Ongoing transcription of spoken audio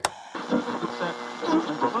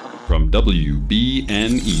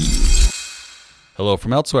WBNE. Hello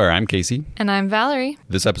from elsewhere. I'm Casey. And I'm Valerie.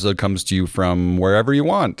 This episode comes to you from wherever you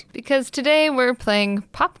want. Because today we're playing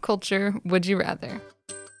Pop Culture Would You Rather.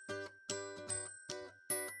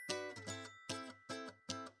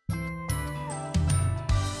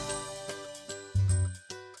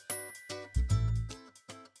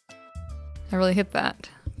 I really hit that.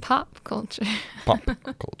 Pop culture. Pop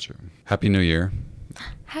culture. Happy New Year.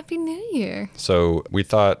 Happy New Year. So we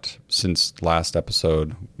thought, since last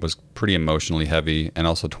episode was pretty emotionally heavy, and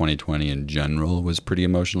also 2020 in general was pretty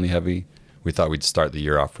emotionally heavy, we thought we'd start the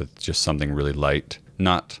year off with just something really light.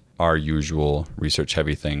 Not our usual research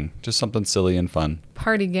heavy thing. Just something silly and fun.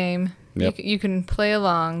 Party game. Yep. You can play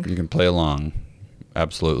along. You can play along.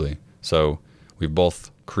 Absolutely. So we've both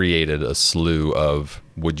created a slew of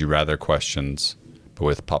would you rather questions, but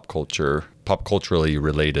with popculturally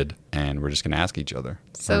related, and we're just going to ask each other.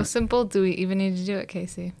 So simple. Do we even need to do it,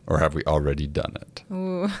 Casey? Or have we already done it?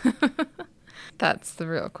 Ooh. That's the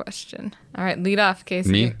real question. All right, lead off,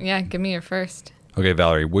 Casey. Me? Yeah, give me your first. Okay,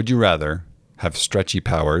 Valerie, would you rather have stretchy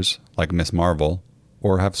powers like Miss Marvel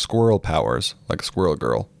or have squirrel powers like Squirrel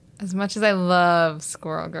Girl? As much as I love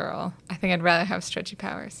Squirrel Girl, I think I'd rather have stretchy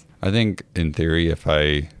powers. I think, in theory, if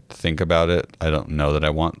I think about it, I don't know that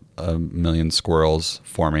I want a million squirrels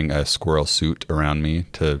forming a squirrel suit around me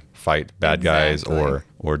to fight bad guys or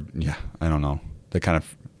yeah, I don't know.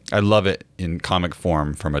 I love it in comic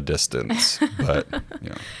form from a distance, but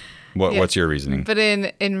you know, what's your reasoning? But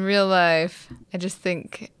in real life, I just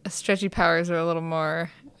think stretchy powers are a little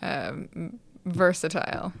more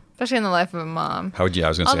versatile, especially in the life of a mom. I was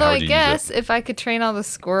going to say, although how would you guess use it? if I could train all the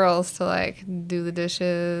squirrels to like do the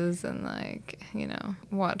dishes and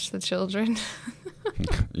watch the children.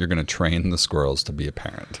 You're going to train the squirrels to be a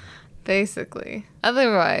parent. Basically.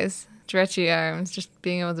 Otherwise, stretchy arms, just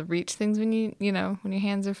being able to reach things when when your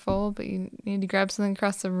hands are full, but you need to grab something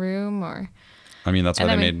across the room or... I mean, that's why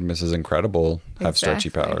they made Mrs. Incredible have stretchy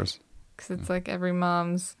powers. Because it's like every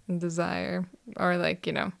mom's desire. Or like,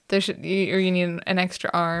 you need an extra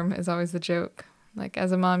arm is always the joke. Like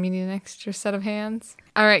as a mom, you need an extra set of hands.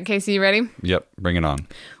 All right, Casey, you ready? Yep, bring it on.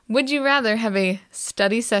 Would you rather have a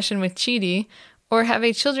study session with Chidi or have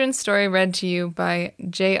a children's story read to you by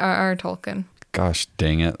J.R.R. Tolkien? Gosh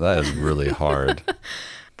dang it, that is really hard.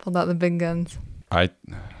 Pulled out the big guns. That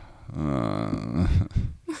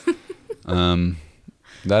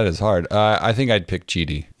is hard. I think I'd pick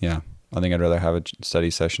Chidi. Yeah, I think I'd rather have a study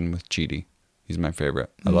session with Chidi. He's my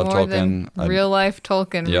favorite. I love More Tolkien. Than real life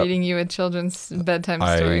Tolkien Yep. reading you a children's bedtime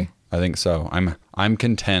story. I think so. I'm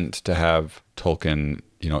content to have Tolkien,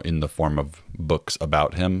 in the form of books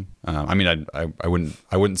about him. I mean, I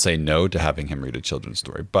wouldn't say no to having him read a children's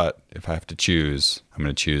story, but if I have to choose, I'm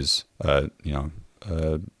going to choose a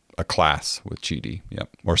class with Chidi.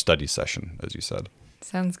 Yep, or study session, as you said.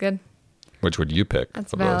 Sounds good. Which would you pick?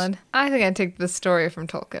 That's valid. I think I'd take the story from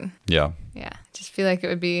Tolkien. Yeah. Yeah. Just feel like it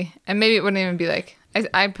would be, and maybe it wouldn't even be like,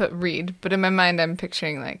 I put read, but in my mind I'm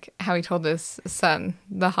picturing like how he told his son,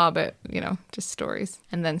 The Hobbit, just stories,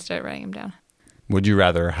 and then started writing them down. Would you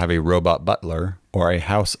rather have a robot butler or a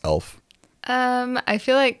house elf? I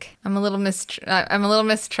feel like I'm a little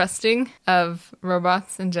mistrusting of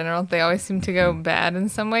robots in general. They always seem to go bad in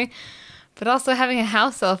some way. But also having a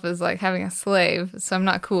house elf is like having a slave, so I'm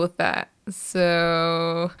not cool with that.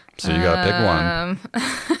 So you gotta pick one.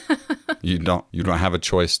 You don't have a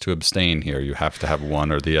choice to abstain here. You have to have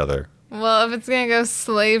one or the other. Well, if it's gonna go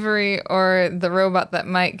slavery or the robot that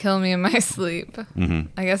might kill me in my sleep,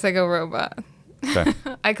 I guess I go robot. Okay.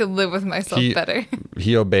 I could live with myself better.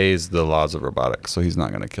 He obeys the laws of robotics, so he's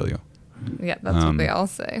not gonna kill you. Yeah, that's what they all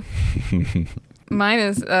say. Mine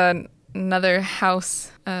is another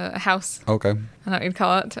house. Okay. I don't know what you'd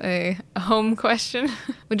call it. A home question.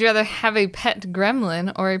 Would you rather have a pet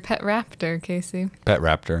gremlin or a pet raptor, Casey? Pet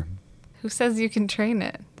raptor. Who says you can train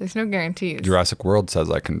it? There's no guarantees. Jurassic World says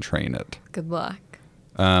I can train it. Good luck.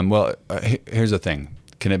 Here's the thing.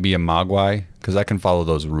 Can it be a mogwai? Because I can follow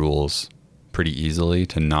those rules pretty easily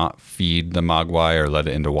to not feed the mogwai or let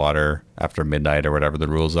it into water after midnight or whatever the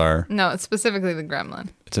rules are. No, it's specifically the gremlin.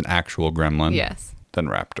 It's an actual gremlin? Yes. Then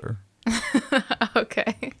raptor.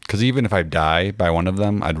 Okay. Because even if I die by one of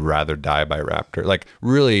them, I'd rather die by raptor. Like,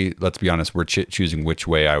 really, let's be honest, we're choosing which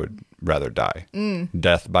way I would rather die.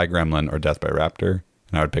 Death by gremlin or death by raptor.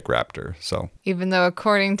 And I would pick raptor, so. Even though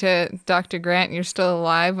according to Dr. Grant, you're still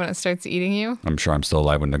alive when it starts eating you? I'm sure I'm still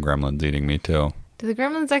alive when the gremlin's eating me, too. Do the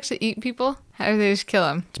gremlins actually eat people? Or do they just kill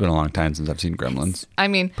them? It's been a long time since I've seen Gremlins.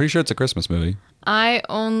 Pretty sure it's a Christmas movie. I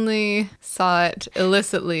only saw it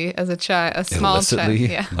illicitly as a child, a small child.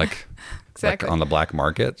 Yeah. Like exactly. Like on the black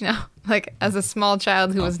market? No, like as a small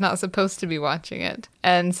child who was not supposed to be watching it.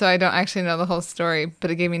 And so I don't actually know the whole story,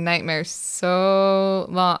 but it gave me nightmares so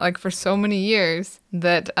long, like for so many years,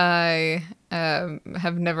 that I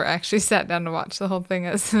have never actually sat down to watch the whole thing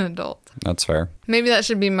as an adult. That's fair. Maybe that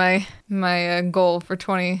should be my goal for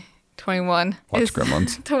 2021. Watch is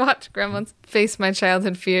Gremlins. To watch Gremlins. Face my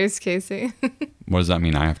childhood fears, Casey. What does that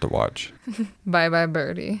mean I have to watch? Bye Bye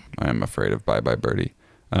Birdie. I am afraid of Bye Bye Birdie.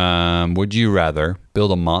 Would you rather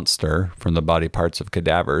build a monster from the body parts of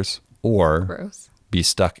cadavers or Gross. be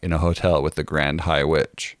stuck in a hotel with the Grand High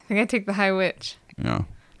Witch? I think I take the High Witch. Yeah.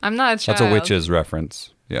 I'm not a child. That's a witch's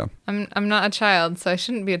reference. Yeah. I'm not a child, so I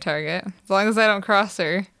shouldn't be a target. As long as I don't cross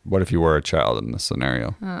her. What if you were a child in this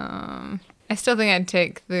scenario? I still think I'd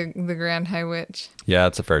take the Grand High Witch. Yeah,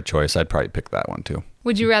 that's a fair choice. I'd probably pick that one too.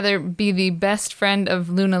 Would you rather be the best friend of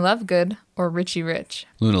Luna Lovegood or Richie Rich?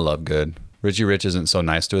 Luna Lovegood. Richie Rich isn't so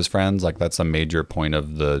nice to his friends. Like, that's a major point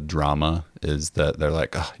of the drama, is that they're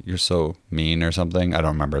like, oh, you're so mean or something. I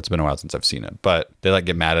don't remember. It's been a while since I've seen it. But they like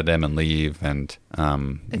get mad at him and leave. And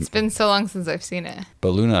It's been so long since I've seen it. but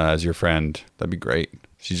Luna as your friend, that'd be great.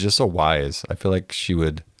 She's just so wise. I feel like she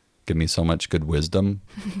would give me so much good wisdom.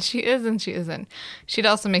 She is and she isn't. She'd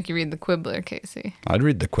also make you read the Quibbler, Casey. I'd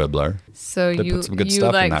read the Quibbler. So They you put some good you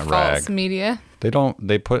stuff in like that false rag. media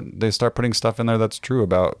They start putting stuff in there that's true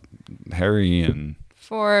about Harry and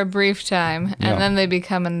for a brief time, and Yeah. then they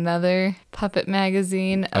become another puppet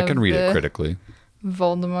magazine of I can read the it critically.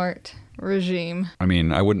 Voldemort regime, I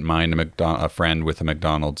mean, I wouldn't mind a friend with a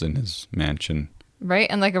McDonald's in his mansion, right?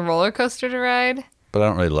 And like a roller coaster to ride. but I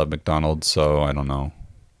don't really love McDonald's, so I don't know.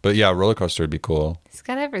 But yeah, a roller coaster would be cool. He's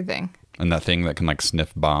got everything. And that thing that can like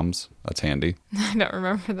sniff bombs, that's handy. I don't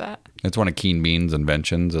remember that. It's one of Keen Bean's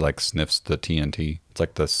inventions. It like sniffs the TNT. It's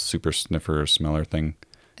like the super sniffer smeller thing.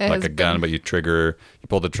 It Like has a gun, been- but you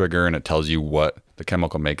pull the trigger and it tells you what the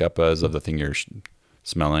chemical makeup is of the thing you're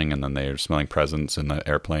smelling. And then they're smelling presents in the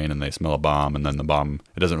airplane and they smell a bomb. And then the bomb,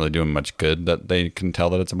 it doesn't really do them much good that they can tell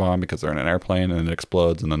that it's a bomb because they're in an airplane and it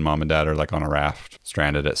explodes. And then mom and dad are like on a raft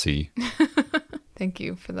stranded at sea. Thank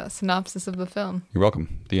you for that synopsis of the film. You're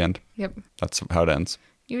welcome. The end. Yep. That's how it ends.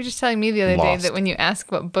 You were just telling me the other day Lost. that when you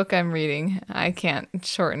ask what book I'm reading, I can't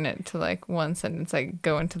shorten it to like one sentence. I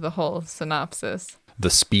go into the whole synopsis.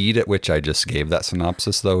 The speed at which I just gave that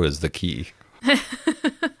synopsis, though, is the key.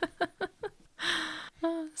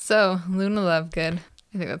 So, Luna Lovegood.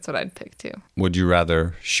 I think that's what I'd pick too. Would you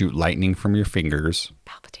rather shoot lightning from your fingers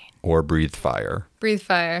Palpatine. or breathe fire? Breathe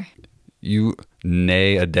fire.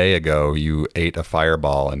 A day ago, you ate a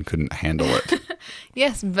fireball and couldn't handle it.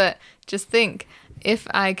 Yes, but just think, if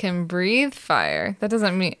I can breathe fire, that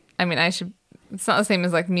doesn't mean, it's not the same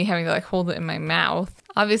as like me having to like hold it in my mouth.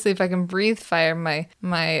 Obviously, if I can breathe fire, my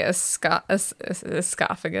esophagus,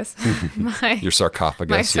 Your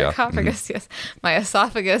sarcophagus, my yeah. sarcophagus, yes, my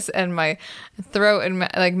esophagus and my throat and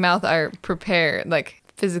like mouth are prepared, like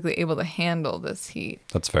physically able to handle this heat.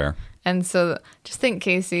 That's fair. And so, just think,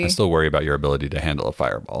 Casey, I still worry about your ability to handle a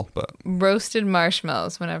fireball, but roasted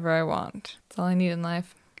marshmallows whenever I want. That's all I need in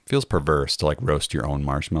life. it feels perverse to like roast your own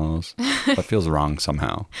marshmallows. That feels wrong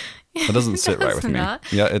somehow. That doesn't sit right with me. not.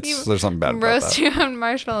 Yeah, You there's something bad about Roast that. your own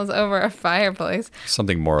marshmallows over a fireplace.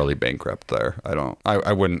 Something morally bankrupt there. I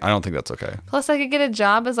don't think that's okay. Plus, I could get a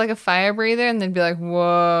job as like a fire breather, and they'd be like,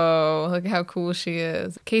 "Whoa, look at how cool she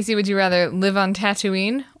is." Casey, would you rather live on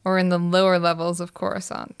Tatooine or in the lower levels of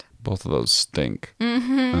Coruscant? Both of those stink.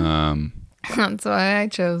 I'm That's why I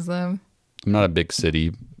chose them. not a big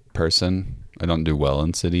city person. I don't do well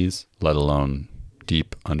in cities, let alone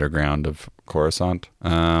deep underground of Coruscant.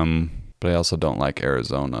 But I also don't like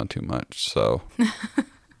Arizona too much. So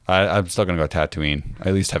I'm still going to go Tatooine. I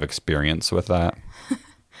at least have experience with that.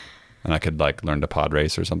 And I could like learn to pod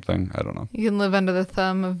race or something. I don't know. You can live under the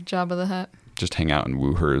thumb of Jabba the Hutt. Just hang out in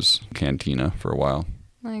Wooher's cantina for a while.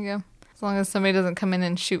 There you go. As long as somebody doesn't come in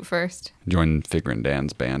and shoot first. Join Figure and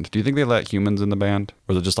Dan's band. Do you think they let humans in the band?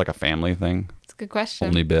 Or is it just like a family thing? It's a good question.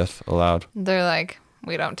 Only Biff allowed? They're like,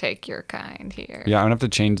 we don't take your kind here. Yeah, I'm going to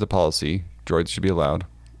have to change the policy. Droids should be allowed.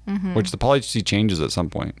 Which the policy changes at some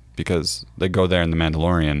point because they go there in The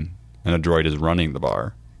Mandalorian and a droid is running the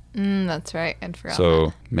bar. That's right. I'd forgotten So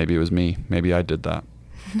that. maybe it was me. Maybe I did that.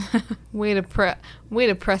 Way to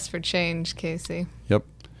press for change, Casey. Yep.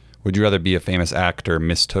 Would you rather be a famous actor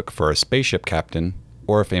mistook for a spaceship captain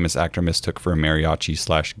or a famous actor mistook for a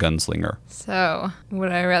mariachi/gunslinger? So,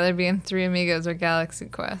 would I rather be in Three Amigos or Galaxy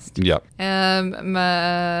Quest? Yep.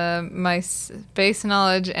 My space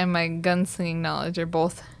knowledge and my gunslinging knowledge are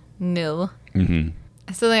both nil. Mm-hmm.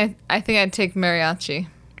 I think I'd take mariachi.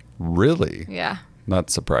 Really? Yeah.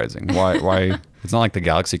 That's surprising. Why? It's not like the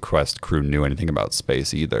Galaxy Quest crew knew anything about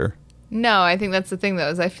space either. No, I think that's the thing, though,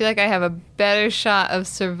 is I feel like I have a better shot of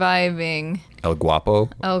surviving El Guapo?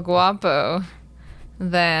 El Guapo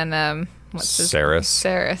than, what's his Saris?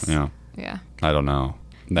 Saris. Yeah. Yeah. I don't know.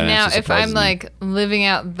 That Now, answer if I'm, surprises me. like, living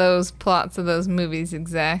out those plots of those movies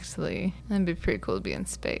exactly, that'd be pretty cool to be in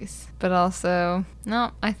space. But also,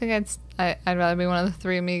 no, I think I'd rather be one of the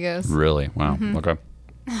three amigos. Really? Wow. Mm-hmm. Okay.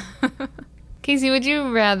 Casey, would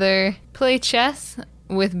you rather play chess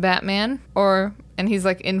with Batman and he's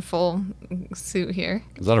like in full suit here?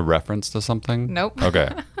 Is that a reference to something? Nope. Okay.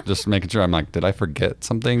 Just making sure. I'm like, did I forget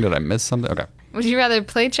something? Did I miss something? Okay. Would you rather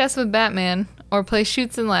play chess with Batman or play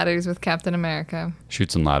Chutes and Ladders with Captain America?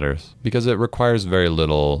 Chutes and Ladders. Because it requires very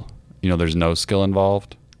little, there's no skill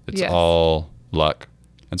involved. It's Yes. all luck.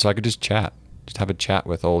 And so I could just chat. Just have a chat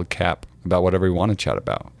with old Cap about whatever we want to chat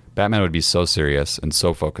about. Batman would be so serious and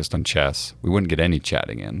so focused on chess, we wouldn't get any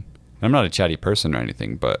chatting in. And I'm not a chatty person or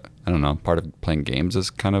anything, but I don't know. Part of playing games is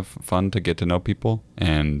kind of fun to get to know people.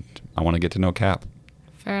 And I want to get to know Cap.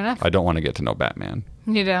 Fair enough. I don't want to get to know Batman.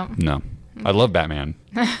 You don't. No. I love Batman,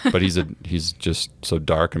 but he's just so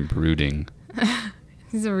dark and brooding.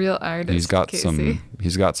 He's a real artist. And Casey.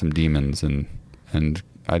 he's got some demons and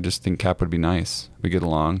I just think Cap would be nice. We get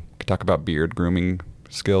along. Could talk about beard grooming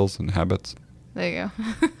skills and habits. There you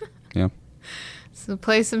go. Yeah. So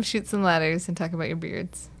play some Chutes and Ladders and talk about your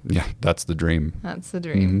beards. Yeah, that's the dream. That's the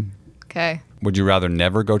dream. Okay. Would you rather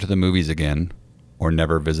never go to the movies again or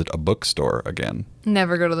never visit a bookstore again?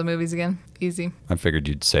 Never go to the movies again. Easy. I figured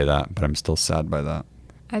you'd say that, but I'm still sad by that.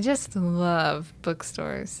 I just love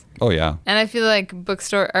bookstores. Oh yeah. And I feel like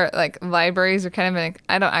libraries are kind of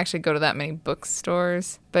I don't actually go to that many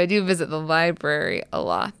bookstores, but I do visit the library a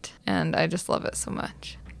lot, and I just love it so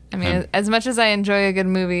much. I mean, as much as I enjoy a good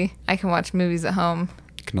movie, I can watch movies at home.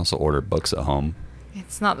 You can also order books at home.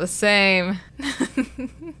 It's not the same.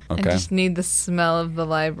 I Okay. just need the smell of the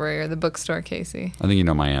library or the bookstore, Casey. I think you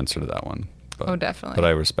know my answer to that one. But, Oh, definitely. But I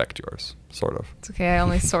respect yours, sort of. It's okay. I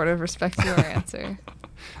only sort of respect your answer.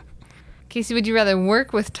 Casey, would you rather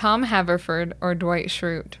work with Tom Haverford or Dwight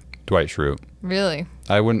Schrute? Dwight Schrute. Really?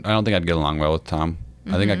 I don't think I'd get along well with Tom.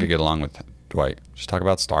 I think I could get along with Dwight. Just talk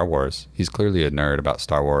about Star Wars. He's clearly a nerd about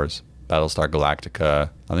Star Wars. Battlestar Galactica.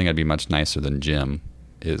 I think I'd be much nicer than Jim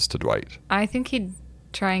is to Dwight. I think he'd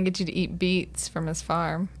try and get you to eat beets from his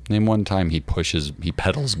farm. Name one time he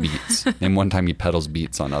peddles beets. Name one time he peddles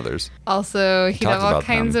beets on others. Also, he'd talks have all about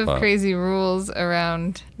kinds them, of but- crazy rules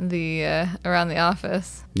around the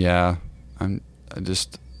office. Yeah,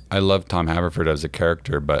 I love Tom Haverford as a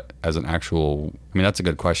character, but as an actual, that's a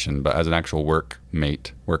good question, but as an actual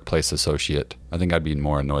workplace associate, I think I'd be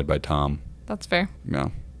more annoyed by Tom. That's fair. Yeah.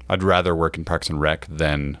 I'd rather work in Parks and Rec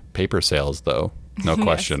than paper sales, though. No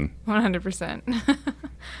question. 100%.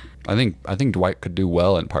 I think Dwight could do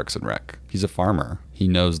well in Parks and Rec. He's a farmer. He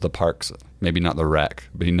knows the parks. Maybe not the rec,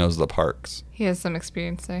 but he knows the parks. He has some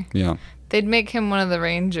experience there. Yeah. They'd make him one of the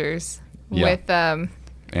Rangers Yeah. with Andy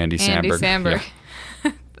Andy Samberg. Samberg.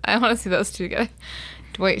 Yeah. I want to see those two together.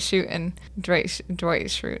 Dwight Schrute and Dwight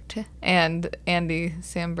Schrute and Andy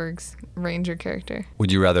Samberg's Ranger character.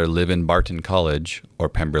 Would you rather live in Barton College or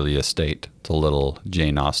Pemberley Estate? It's a little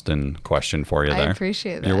Jane Austen question for you there. I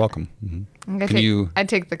appreciate that. You're welcome. Mhm. I'd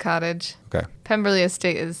take the cottage. Okay. Pemberley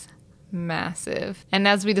Estate is massive. And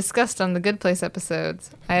as we discussed on the Good Place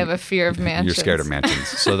episodes, I have a fear of mansions. You're scared of mansions.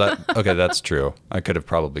 So that's true. I could have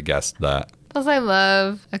probably guessed that. Plus, I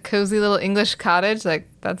love a cozy little English cottage. Like,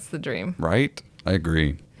 that's the dream. Right? I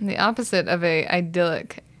agree. The opposite of a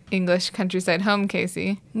idyllic English countryside home,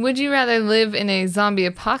 Casey. Would you rather live in a zombie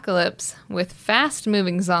apocalypse with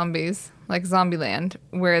fast-moving zombies, like Zombieland,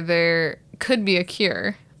 where there could be a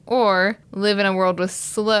cure, or live in a world with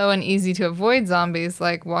slow and easy-to-avoid zombies,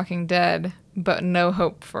 like Walking Dead, but no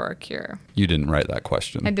hope for a cure? You didn't write that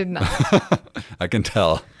question. I did not. I can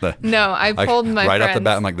tell. No, I pulled my right off the friends.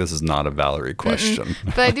 bat. I'm like, this is not a Valerie question.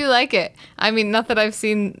 But I do like it. I mean, not that I've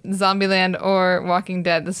seen Zombieland or Walking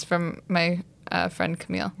Dead. This is from my friend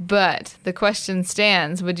Camille. But the question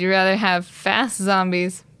stands, would you rather have fast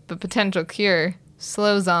zombies but potential cure,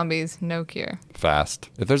 slow zombies, no cure? Fast.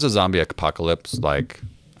 If there's a zombie apocalypse,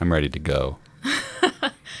 I'm ready to go.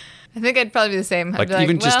 I think I'd probably be the same. I'd be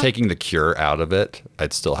Even just well, taking the cure out of it,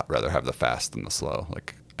 I'd still rather have the fast than the slow.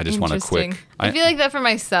 I just want a quick. interesting. I feel like that for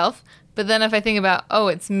myself, but then if I think about,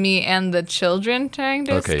 it's me and the children trying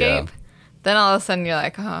to Okay, yeah. escape, then all of a sudden you're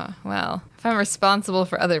like, oh, well, if I'm responsible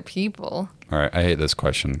for other people. All right, I hate this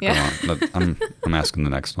question. Yeah. Come on. I'm asking the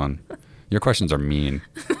next one. Your questions are mean.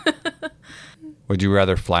 Would you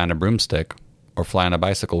rather fly on a broomstick or fly on a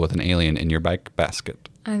bicycle with an alien in your bike basket?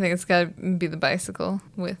 I think it's got to be the bicycle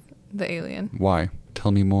with the alien. Why?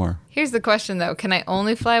 Tell me more. Here's the question, though. Can I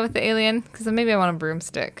only fly with the alien? Because then maybe I want a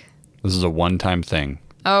broomstick. This is a one-time thing.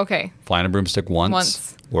 Oh, okay. Fly in a broomstick once.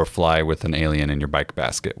 Once. Or fly with an alien in your bike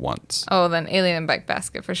basket once. Oh, then alien and bike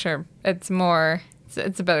basket for sure. It's more,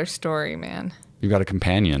 it's a better story, man. You got a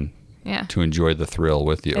companion Yeah. to enjoy the thrill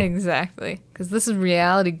with you. Exactly. Because this is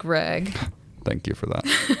reality, Greg. Thank you for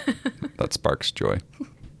that. That sparks joy.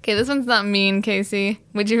 Okay, this one's not mean, Casey.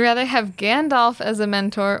 Would you rather have Gandalf as a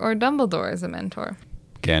mentor or Dumbledore as a mentor?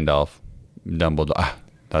 Gandalf. Dumbledore.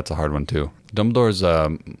 That's a hard one, too. Dumbledore's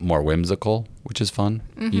more whimsical, which is fun.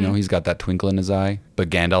 Mm-hmm. You know, he's got that twinkle in his eye. But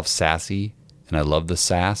Gandalf's sassy, and I love the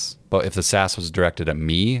sass. But if the sass was directed at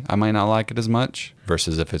me, I might not like it as much.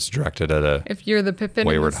 Versus if it's directed at a If you're the Pippin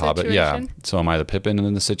wayward in the hobbit. situation? Yeah. So am I the Pippin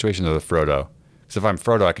in the situation or the Frodo? Because if I'm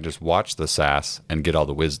Frodo, I can just watch the sass and get all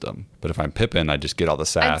the wisdom. But if I'm Pippin, I just get all the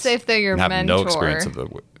sass. I'd say if they're your and have mentor, no experience of the.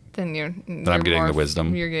 then I'm getting the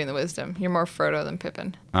wisdom. You're getting the wisdom. You're more Frodo than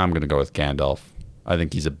Pippin. I'm gonna go with Gandalf. I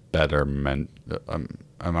think he's a better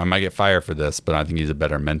I might get fired for this, but I think he's a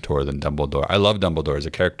better mentor than Dumbledore. I love Dumbledore as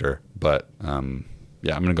a character, but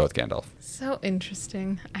yeah, I'm gonna go with Gandalf. So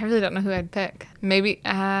interesting. I really don't know who I'd pick. Maybe,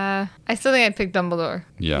 I still think I'd pick Dumbledore.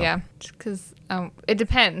 Yeah. Yeah, just because it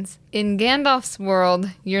depends. In Gandalf's world,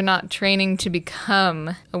 you're not training to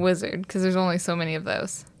become a wizard because there's only so many of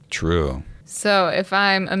those. True. So if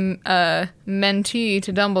I'm a mentee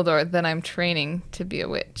to Dumbledore, then I'm training to be a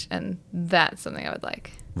witch, and that's something I would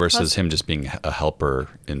like. Versus Plus- him just being a helper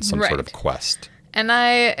in some sort of Right. quest. And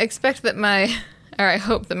I expect that I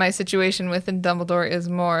hope that my situation with Dumbledore is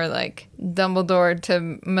more like Dumbledore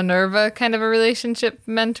to Minerva kind of a relationship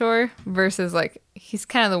mentor versus like he's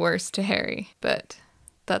kind of the worst to Harry. But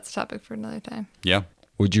that's a topic for another time. Yeah.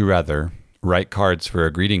 Would you rather write cards for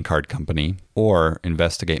a greeting card company or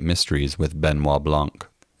investigate mysteries with Benoit Blanc?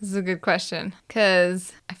 This is a good question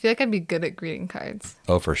because I feel like I'd be good at greeting cards.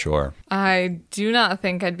 Oh, for sure. I do not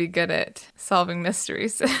think I'd be good at solving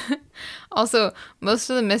mysteries. Also, most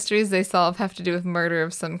of the mysteries they solve have to do with murder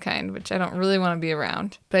of some kind, which I don't really want to be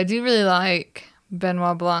around. But I do really like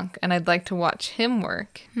Benoit Blanc, and I'd like to watch him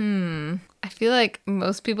work. I feel like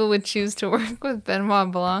most people would choose to work with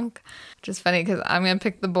Benoit Blanc, which is funny because I'm going to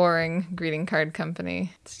pick the boring greeting card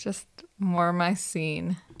company. It's just more my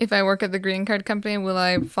scene. If I work at the greeting card company, will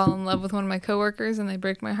I fall in love with one of my coworkers and they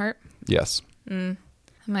break my heart? Yes. I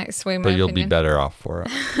might sway my But you'll opinion. be better off for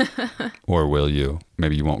it. Or will you?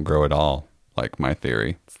 Maybe you won't grow at all, like my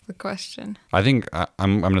theory. That's the question. I think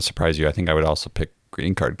I'm going to surprise you. I think I would also pick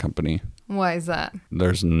greeting card company. Why is that?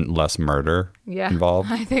 There's less murder Yeah.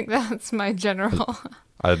 involved. I think that's my general.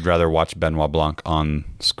 I'd rather watch Benoit Blanc on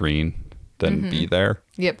screen than be there.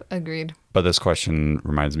 Yep, agreed. But this question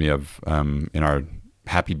reminds me of in our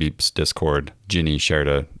Happy Beeps Discord, Ginny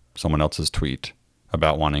shared someone else's tweet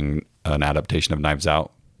about wanting an adaptation of Knives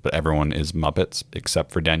Out, but everyone is Muppets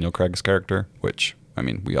except for Daniel Craig's character, which, I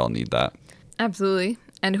mean, we all need that. Absolutely.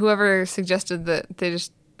 And whoever suggested that they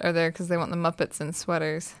just are there because they want the Muppets in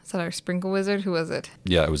sweaters. Is that our Sprinkle Wizard? Who was it?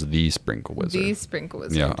 Yeah, it was the Sprinkle Wizard. The Sprinkle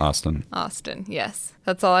Wizard. Yeah, Austin. Austin, yes.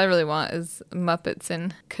 That's all I really want is Muppets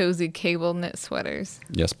in cozy cable knit sweaters.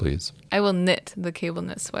 Yes, please. I will knit the cable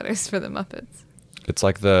knit sweaters for the Muppets. It's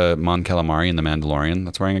like the Mon Calamari in The Mandalorian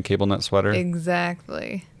that's wearing a cable knit sweater.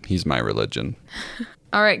 Exactly. He's my religion.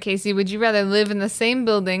 All right, Casey, would you rather live in the same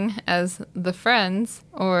building as the Friends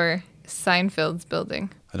or Seinfeld's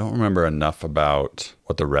building? I don't remember enough about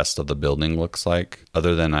what the rest of the building looks like,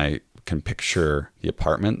 other than I can picture the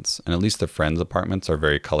apartments. And at least the Friends' apartments are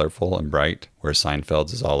very colorful and bright, whereas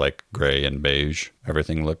Seinfeld's is all like gray and beige.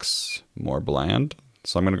 Everything looks more bland.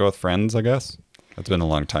 So I'm going to go with Friends, I guess. It's been a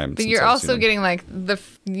long time. But since you're I've also seen them. getting like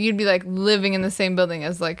you'd be like living in the same building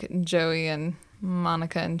as like Joey and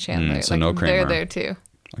Monica and Chandler. so like no they're Kramer. there too.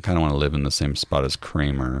 I kind of want to live in the same spot as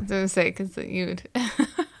Kramer. I was gonna say because you'd.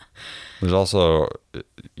 There's also,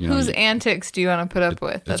 Whose antics do you want to put up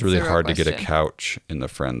with? it's That's really the real hard to get a question. couch in the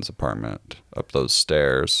Friends apartment up those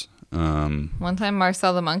stairs. One time,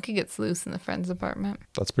 Marcel the monkey gets loose in the Friends apartment.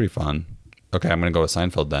 That's pretty fun. Okay, I'm going to go with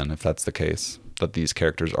Seinfeld then, if that's the case, that these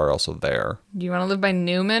characters are also there. Do you want to live by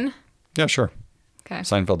Newman? Yeah, sure. Okay.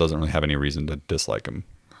 Seinfeld doesn't really have any reason to dislike him.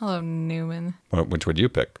 Hello, Newman. Which would you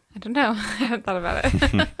pick? I don't know. I haven't thought about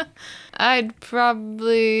it. I'd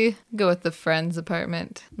probably go with the Friends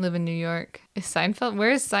apartment. Live in New York. Is Seinfeld? Where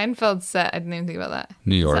is Seinfeld set? I didn't even think about that.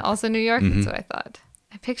 New York. Is that also New York? That's what I thought.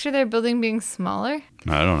 I picture their building being smaller.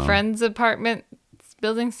 I don't know. Friends apartment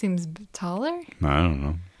building seems taller. I don't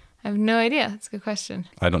know. I have no idea. That's a good question.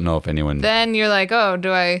 I don't know if anyone... Then you're like, oh,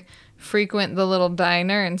 do I frequent the little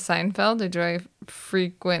diner in Seinfeld or do I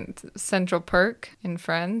frequent Central Perk in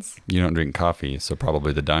Friends. You don't drink coffee, so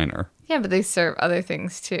probably the diner. Yeah, but they serve other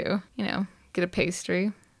things too. You know, get a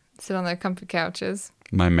pastry, sit on their comfy couches.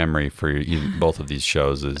 My memory for both of these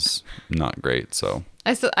shows is not great, so.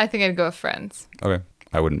 I think I'd go with Friends. Okay.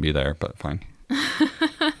 I wouldn't be there, but fine.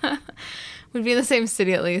 We'd be in the same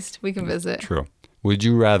city at least. We can visit. True. Would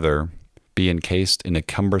you rather be encased in a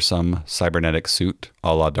cumbersome cybernetic suit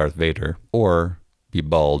a la Darth Vader or be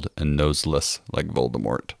bald and noseless like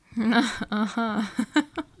Voldemort?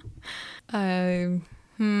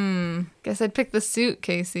 Guess I'd pick the suit,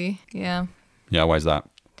 Casey. Yeah. Yeah, why is that?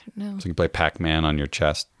 Don't know. So you can play Pac-Man on your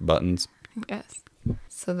chest buttons? Yes.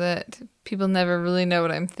 So that people never really know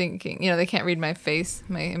what I'm thinking. You know, they can't read my face,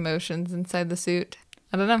 my emotions inside the suit.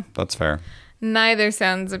 I don't know. That's fair. Neither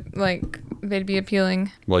sounds like they'd be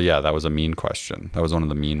appealing. Well, yeah, that was a mean question. That was one of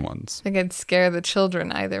the mean ones. I think I'd scare the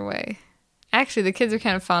children either way. Actually, the kids are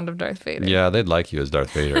kind of fond of Darth Vader. Yeah, they'd like you as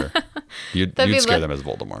Darth Vader. You'd scare them as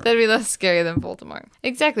Voldemort. That'd be less scary than Voldemort.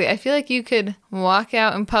 Exactly. I feel like you could walk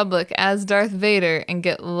out in public as Darth Vader and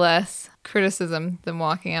get less criticism than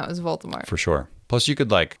walking out as Voldemort. For sure. Plus, you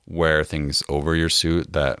could like wear things over your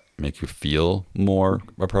suit that make you feel more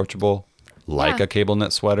approachable, like a cable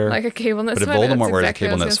knit sweater. Like a cable knit sweater. But if Voldemort wears a exactly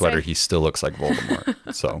cable knit sweater, he still looks like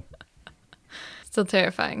Voldemort. So, still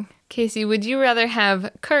terrifying. Casey, would you rather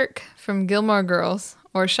have Kirk from Gilmore Girls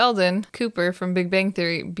or Sheldon Cooper from Big Bang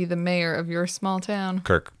Theory be the mayor of your small town?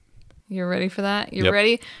 Kirk. You're ready for that? You're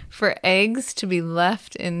ready for eggs to be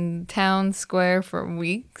left in town square for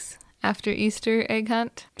weeks after Easter egg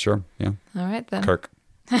hunt? Sure, yeah. All right, then. Kirk.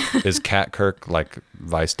 Is Cat Kirk like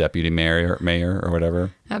vice deputy mayor or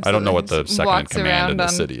whatever? Absolutely. I don't know what the Just second in walks command in the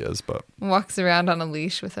around city is, but walks around on a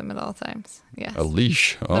leash with him at all times. Yes. a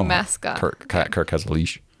leash. Oh, The mascot. Cat Kirk has a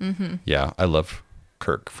leash. Mm-hmm. Yeah, I love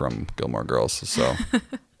Kirk from Gilmore Girls. So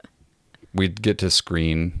we'd get to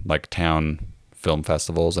screen like town film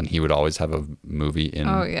festivals, and he would always have a movie in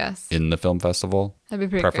the film festival. That'd be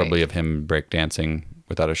pretty preferably great. of him breakdancing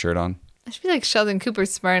without a shirt on. I just feel like Sheldon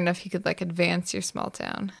Cooper's smart enough he could like advance your small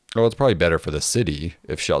town. Well, it's probably better for the city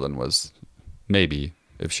if Sheldon was the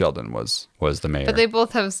mayor. But they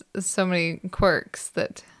both have so many quirks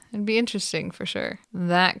that it'd be interesting for sure.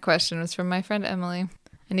 That question was from my friend Emily.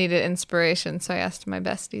 I needed inspiration, so I asked my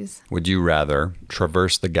besties. Would you rather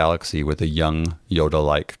traverse the galaxy with a young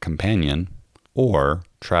Yoda-like companion or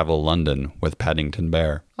travel London with Paddington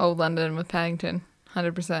Bear? Oh, London with Paddington.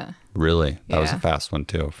 100%. Really? That was Yeah. a fast one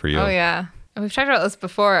too for you. Oh, yeah. And we've talked about this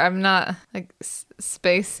before. I'm not, like,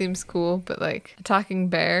 space seems cool, but, like, a talking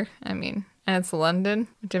bear, I mean, and it's London,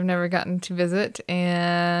 which I've never gotten to visit,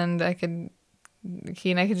 and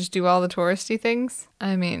he and I could just do all the touristy things.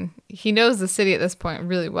 I mean, he knows the city at this point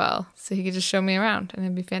really well, so he could just show me around, and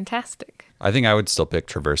it'd be fantastic. I think I would still pick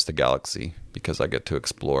traverse the galaxy because I get to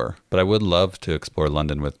explore. But I would love to explore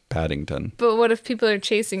London with Paddington. But what if people are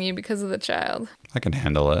chasing you because of the child? I can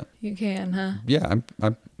handle it. You can, huh? Yeah,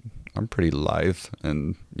 I'm pretty lithe,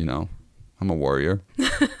 and I'm a warrior.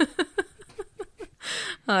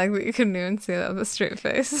 I like that you couldn't even say that with a straight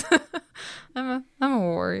face. I'm a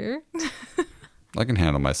warrior. I can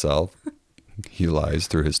handle myself. He lies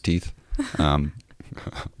through his teeth.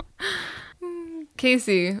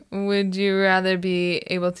 Casey, would you rather be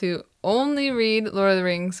able to only read Lord of the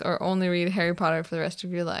Rings or only read Harry Potter for the rest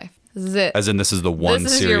of your life? This is it. As in, this is the one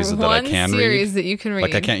This is series your that I one can series read. that you can read.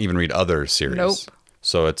 Like I can't even read other series. Nope.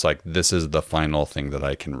 So it's like this is the final thing that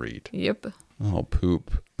I can read. Yep. Oh,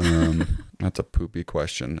 poop. That's a poopy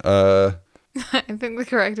question. I think the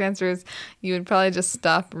correct answer is you would probably just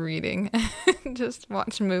stop reading. Just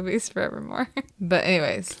watch movies forevermore. But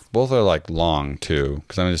anyways. Both are like long too,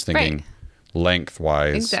 because I'm just thinking Right.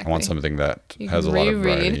 lengthwise. Exactly. I want something that You has a can lot of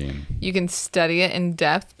reread. variety. And You can study it in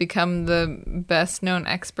depth, become the best known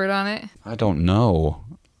expert on it. I don't know.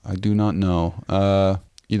 I do not know.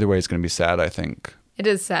 Either way, it's going to be sad, I think. It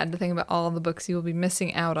is sad to think about all the books you will be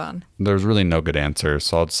missing out on. There's really no good answer,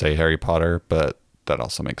 so I'd say Harry Potter, but that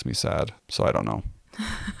also makes me sad, so I don't know.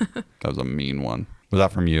 That was a mean one. Was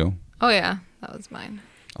that from you? Oh, yeah, that was mine.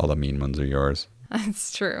 All the mean ones are yours.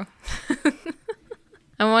 That's true.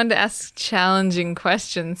 I wanted to ask challenging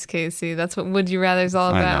questions, Casey. That's what Would You Rather is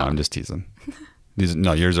all I about. know, I'm just teasing.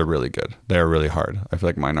 Yours are really good. They're really hard. I feel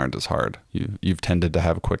like mine aren't as hard. You've tended to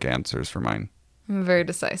have quick answers for mine. I'm a very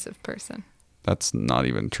decisive person. That's not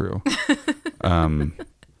even true.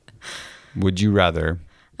 Would you rather...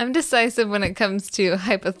 I'm decisive when it comes to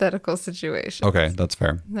hypothetical situations. Okay, that's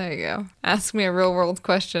fair. There you go. Ask me a real world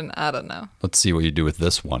question. I don't know. Let's see what you do with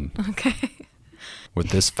this one. Okay. With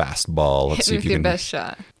this fastball, let's Hit see me if with you your can... best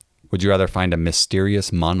shot. Would you rather find a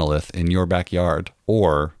mysterious monolith in your backyard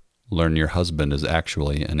or learn your husband is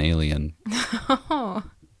actually an alien.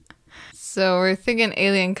 So we're thinking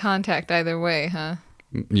alien contact either way, huh?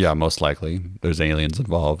 Yeah, most likely. There's aliens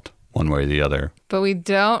involved, one way or the other. But we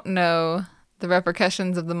don't know the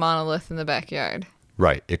repercussions of the monolith in the backyard.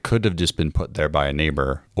 Right. It could have just been put there by a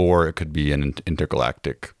neighbor, or it could be an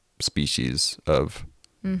intergalactic species of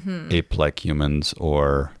ape-like humans,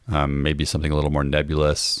 or maybe something a little more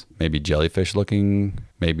nebulous, maybe jellyfish-looking,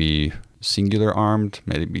 maybe singular armed,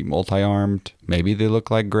 maybe multi-armed. Maybe they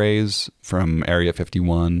look like Greys from Area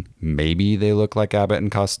 51. Maybe they look like Abbott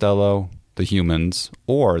and Costello, the humans,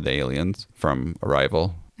 or the aliens from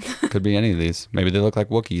Arrival. Could be any of these. Maybe they look like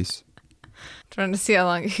Wookiees. Trying to see how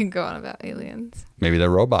long you can go on about aliens. Maybe they're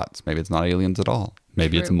robots. Maybe it's not aliens at all.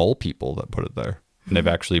 Maybe True. it's mole people that put it there. And they've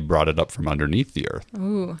actually brought it up from underneath the earth.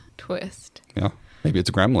 Ooh, twist. Yeah. Maybe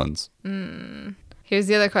it's gremlins. Here's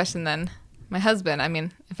the other question then. My husband, I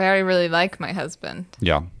mean, if I already really like my husband,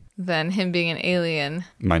 Yeah. then him being an alien,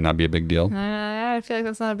 Might not be a big deal. I feel like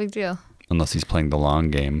that's not a big deal. Unless he's playing the long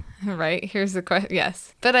game. Right? Here's the question.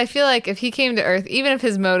 Yes. But I feel like if he came to Earth, even if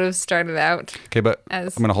his motives started out Okay, but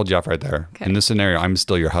as... I'm going to hold you off right there. Okay. In this scenario, I'm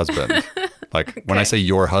still your husband. Like, when I Okay. say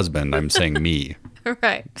your husband, I'm saying me.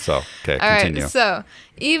 Right. So, okay, All continue. right. So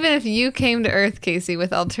even if you came to Earth, Casey,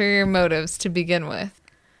 with ulterior motives to begin with,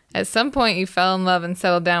 at some point you fell in love and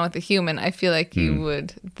settled down with a human, I feel like you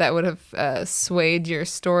would, that would have swayed your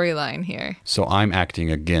storyline here. So I'm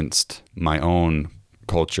acting against my own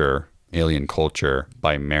culture, alien culture,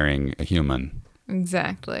 by marrying a human,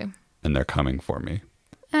 Exactly. and they're coming for me.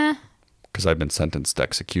 Because I've been sentenced to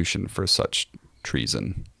execution for such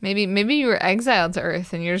treason. Maybe you were exiled to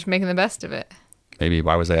Earth and you're just making the best of it. Maybe,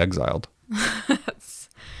 why was I exiled? That's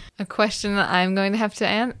a question that I'm going to have to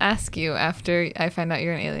ask you after I find out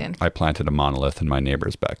you're an alien. I planted a monolith in my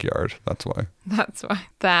neighbor's backyard. That's why. That's why.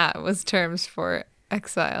 That was terms for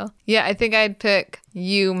exile. Yeah, I think I'd pick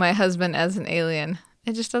you, my husband, as an alien.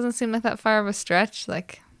 It just doesn't seem like that far of a stretch.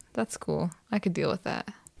 Like, that's cool. I could deal with that.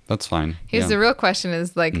 That's fine. Here's the real question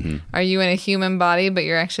is, like, are you in a human body, but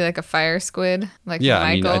you're actually like a fire squid? Like Yeah,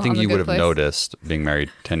 Michael I think on The you Good would have Place? noticed being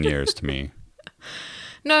married 10 years to me.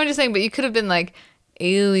 No, I'm just saying, but you could have been like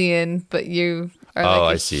alien, but you are Oh,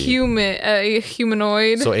 like I see. a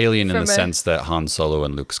humanoid. So alien in from the sense that Han Solo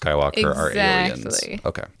and Luke Skywalker are aliens. Exactly.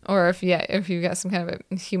 Okay. Or if you got some kind of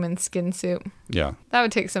a human skin suit. Yeah. That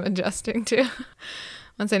would take some adjusting too.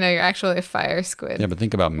 Once I know you're actually a fire squid. Yeah, but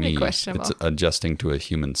think about Pretty me. questionable. It's adjusting to a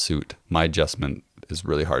human suit. My adjustment is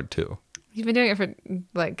really hard too. You've been doing it for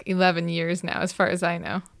like 11 years now, as far as I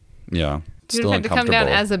know. Yeah. It's You still have to come down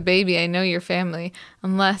uncomfortable. as a baby. I know your family.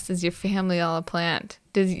 Unless, is your family all a plant?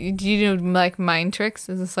 Do you do like mind tricks?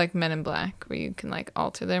 Is this like Men in Black, where you can like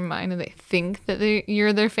alter their mind and they think that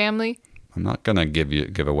you're their family? I'm not gonna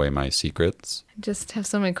give away my secrets. I just have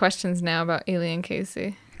so many questions now about Alien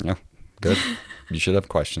Casey. Yeah. Good. You should have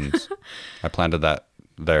questions. I planted that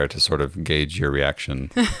there to sort of gauge your reaction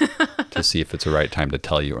to see if it's the right time to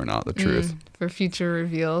tell you or not the truth. For future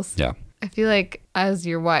reveals. Yeah. I feel like as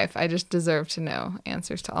your wife, I just deserve to know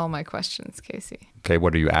answers to all my questions, Casey. Okay,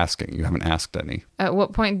 what are you asking? You haven't asked any. At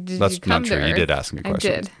what point did That's you come not true. to You Earth? did ask me I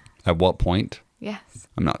questions. did. At what point? Yes.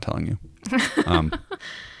 I'm not telling you.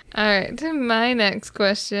 All right, to my next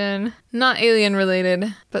question. Not alien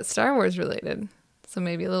related, but Star Wars related. So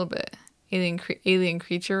maybe a little bit alien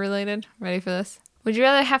creature related. Ready for this? Would you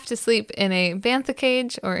rather have to sleep in a bantha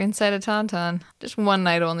cage or inside a tauntaun? Just one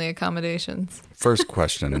night only accommodations. First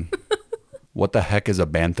question. What the heck is a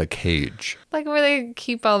bantha cage? Like where they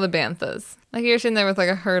keep all the banthas. Like you're sitting there with like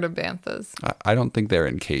a herd of banthas. I don't think they're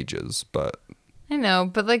in cages, but I know,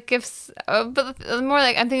 but like but more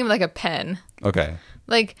like I'm thinking of like a pen. okay.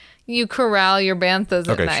 Like you corral your banthas at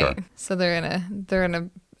Okay, night, sure. so they're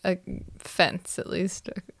in a fence at least.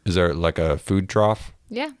 Is there like a food trough?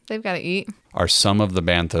 Yeah, they've got to eat. Are some of the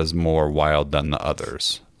banthas more wild than the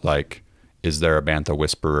others? Like, is there a bantha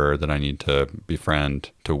whisperer that I need to befriend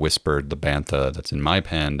to whisper the bantha that's in my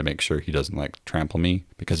pen to make sure he doesn't like trample me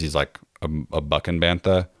because he's like a bucking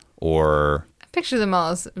bantha? Or I picture them all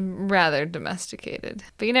as rather domesticated,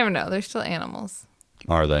 but you never know. They're still animals.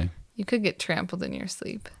 are they? You could get trampled in your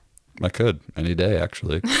sleep. I could any day,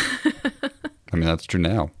 actually. I mean, that's true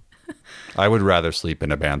now. I would rather sleep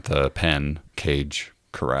in a bantha pen, cage,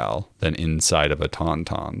 corral than inside of a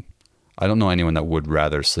tauntaun. I don't know anyone that would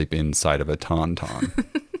rather sleep inside of a tauntaun.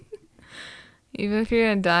 Even if you're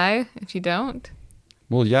gonna die, if you don't.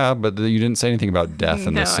 Well, yeah, but you didn't say anything about death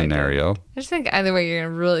in No, this I didn't. scenario. I just think either way, you're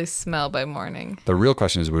gonna really smell by morning. The real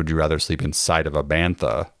question is, would you rather sleep inside of a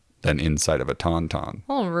bantha than inside of a Tauntaun.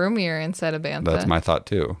 A little roomier inside a Bantha. That's my thought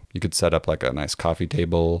too. You could set up like a nice coffee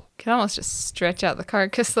table. You could almost just stretch out the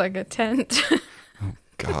carcass like a tent.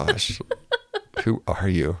 Gosh, who are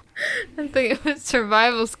you? I'm thinking of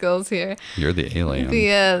survival skills here. You're the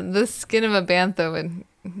alien. The skin of a Bantha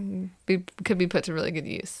could be put to really good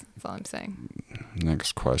use. That's all I'm saying.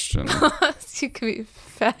 Next question. You could be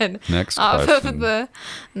fed Next off question. of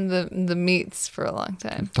the meats for a long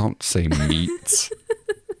time. Don't say meats.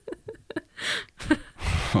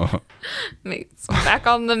 Meats back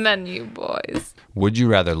on the menu, boys. Would you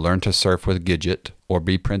rather learn to surf with Gidget or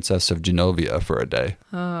be Princess of Genovia for a day?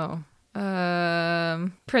 Oh,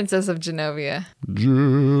 Princess of Genovia.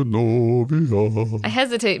 Genovia. I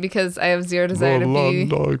hesitate because I have zero desire to be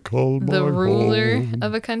the ruler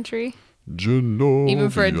of a country. Genovia, even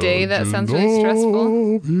for a day, that sounds really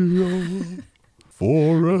stressful. Genovia,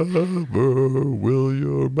 forever will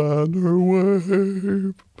your banner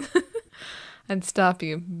wave. I'd stop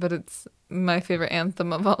you, but it's my favorite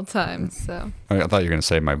anthem of all time. So I thought you were going to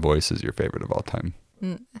say my voice is your favorite of all time.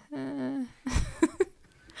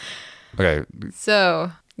 Okay.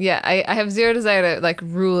 So yeah, I have zero desire to like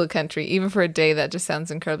rule a country, even for a day. That just sounds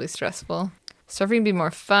incredibly stressful. Surfing would be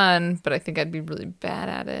more fun, but I think I'd be really bad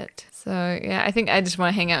at it. So yeah, I think I just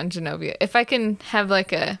want to hang out in Genovia. If I can have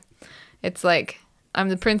like it's like I'm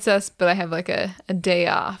the princess, but I have like a day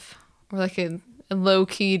off, or like a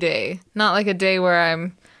low-key day. Not like a day where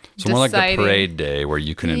I'm So more like the deciding- parade day where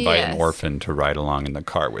you can invite an Yes. orphan to ride along in the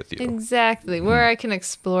car with you. Exactly. Where I can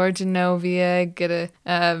explore Genovia, get a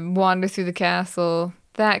wander through the castle,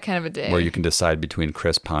 that kind of a day. Where you can decide between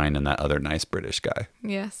Chris Pine and that other nice British guy.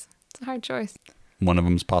 Yes. It's a hard choice. One of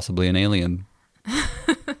them's possibly an alien.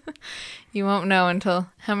 You won't know until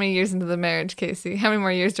how many years into the marriage, Casey? How many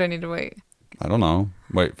more years do I need to wait? I don't know.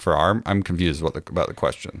 Wait, I'm confused about the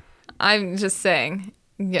question. I'm just saying,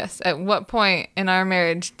 yes, at what point in our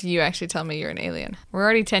marriage do you actually tell me you're an alien? We're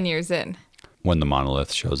already 10 years in, When the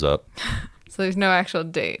monolith shows up. so there's no actual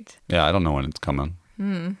date. Yeah, I don't know when it's coming.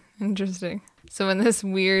 Interesting. So when this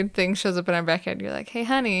weird thing shows up in our backyard, you're like, hey,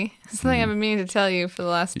 honey, something I've been meaning to tell you for the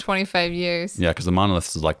last 25 years. Yeah, because the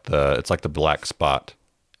monolith is like the black spot.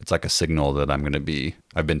 It's like a signal that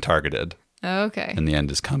I've been targeted Okay. and the end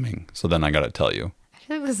is coming. So then I got to tell you. I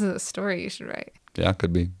feel like this is a story you should write. Yeah,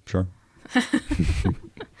 could be. Sure.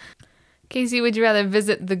 Casey, would you rather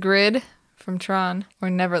visit the grid from Tron or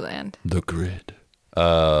Neverland? The grid.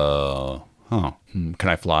 Can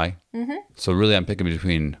I fly? Mm-hmm. So really I'm picking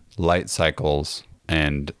between Light Cycles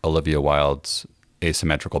and Olivia Wilde's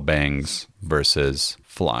Asymmetrical Bangs versus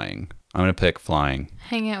flying. I'm going to pick flying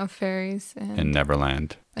Hang out with fairies in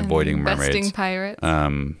Neverland, avoiding mermaids. besting pirates.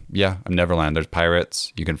 Yeah, Neverland. There's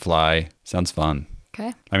pirates. You can fly. Sounds fun.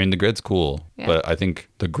 Okay. I mean, the grid's cool, Yeah. but I think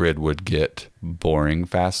the grid would get boring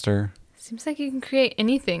faster. Seems like you can create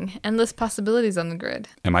anything. Endless possibilities on the grid.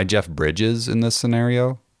 Am I Jeff Bridges in this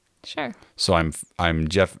scenario? Sure. So I'm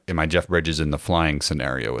Jeff. Am I Jeff Bridges in the flying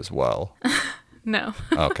scenario as well? No.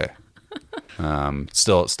 Okay.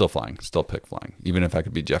 Still flying. Still pick flying. Even if I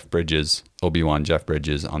could be Jeff Bridges, Obi-Wan Jeff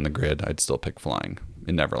Bridges on the grid, I'd still pick flying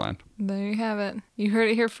in Neverland. There you have it. You heard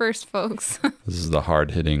it here first, folks. This is the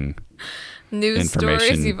hard-hitting. News stories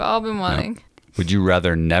Information. you've all been wanting. Would you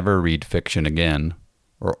rather never read fiction again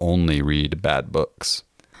or only read bad books?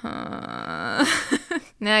 Now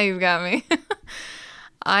you've got me.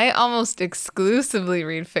 I almost exclusively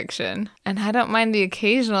read fiction, and I don't mind the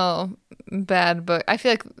occasional bad book. I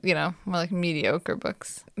feel like, more like mediocre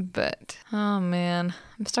books. But, oh man,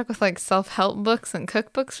 I'm stuck with like self-help books and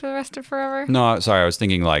cookbooks for the rest of forever. No, sorry. I was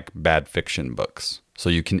thinking like bad fiction books. So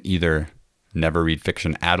you can either never read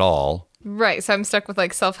fiction at all. Right, so I'm stuck with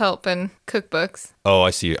like self-help and cookbooks. Oh,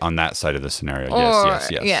 I see. On that side of the scenario.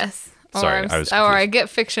 Yes. Yes. Sorry, or I was or confused. I get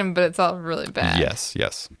fiction, but it's all really bad.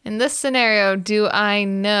 Yes. In this scenario, do I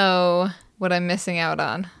know what I'm missing out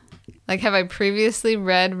on? Like, have I previously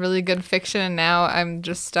read really good fiction and now I'm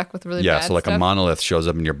just stuck with really Yeah, bad so like stuff? a monolith shows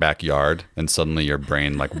up in your backyard and suddenly your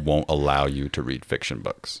brain like won't allow you to read fiction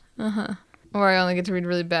books Or I only get to read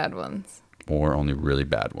really bad ones. or only really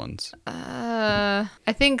bad ones. I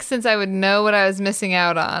think since I would know what I was missing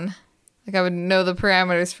out on, like I would know the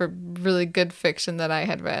parameters for really good fiction that I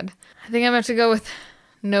had read, I think I'm going to have to go with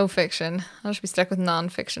no fiction. I'll just be stuck with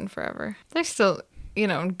nonfiction forever. There's still,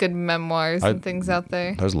 good memoirs and things out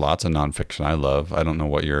there. There's lots of nonfiction I love. I don't know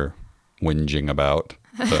what you're whinging about,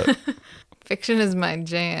 but Fiction is my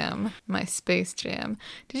jam, my Space Jam.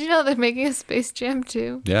 Did you know they're making a Space Jam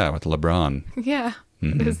too? yeah, with LeBron. Yeah.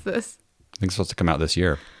 What is this? I think it's supposed to come out this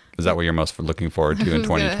year. Is that what you're most looking forward to in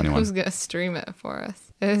 2021? Who's gonna stream it for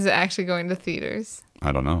us? Is it actually going to theaters?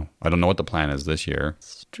 I don't know. I don't know what the plan is this year.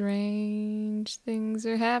 Strange things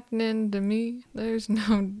are happening to me. There's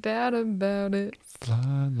no doubt about it.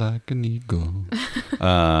 Fly like an eagle.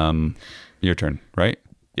 Your turn, right?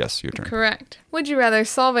 Yes, your turn. Correct. Would you rather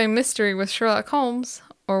solve a mystery with Sherlock Holmes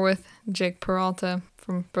or with Jake Peralta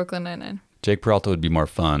from Brooklyn Nine-Nine? Jake Peralta would be more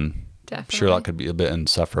fun. Definitely. Sherlock could be a bit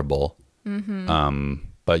insufferable.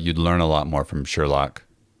 But you'd learn a lot more from Sherlock.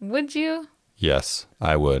 Would you? Yes,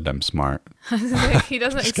 I would. I'm smart. He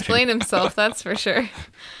doesn't explain himself, that's for sure.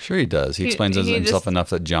 Sure he does. He explains himself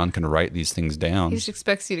enough that John can write these things down. He just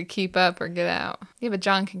expects you to keep up or get out. Yeah, but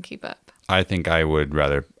John can keep up. I think I would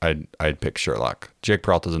rather, I'd pick Sherlock. Jake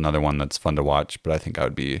Peralta's another one that's fun to watch, but I think I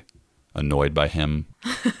would be annoyed by him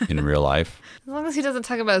in real life. As long as he doesn't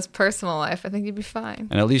talk about his personal life, I think you'd be fine.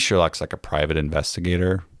 And at least Sherlock's like a private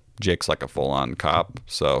investigator. Jake's like a full-on cop.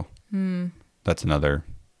 So that's another,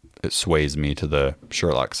 it sways me to the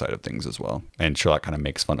Sherlock side of things as well. And Sherlock kind of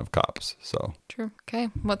makes fun of cops. So True. Okay.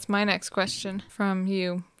 What's my next question from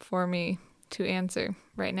you for me to answer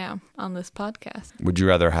right now on this podcast? would you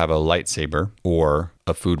rather have a lightsaber or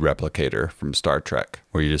a food replicator from Star Trek,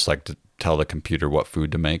 where you just like to tell the computer what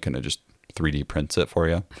food to make and it just 3D prints it for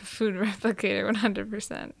you? Food replicator,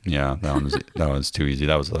 100%. Yeah, that was too easy.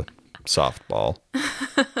 That was a softball.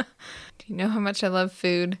 Do you know how much I love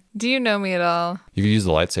food? Do you know me at all? You could use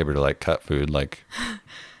the lightsaber to like cut food, like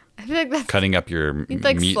I feel like that's... cutting up your You'd,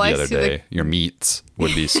 like, meat the slice other through day. Your meats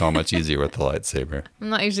would be so much easier with the lightsaber. I'm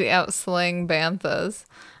not usually out slaying banthas.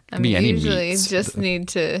 I Could be mean, any usually meats. just need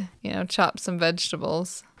to, chop some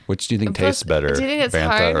vegetables. Which do you think Plus, tastes better, do you think it's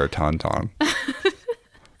Bantha hard? or Tauntaun?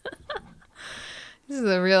 This is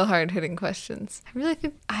a real hard-hitting questions. I really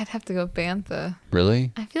think I'd have to go bantha.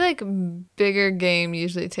 Really? I feel like bigger game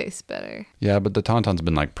usually tastes better. Yeah, but the Tauntaun's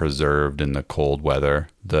been like preserved in the cold weather.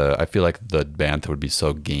 I feel like the Bantha would be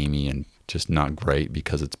so gamey and just not great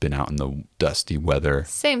because it's been out in the dusty weather.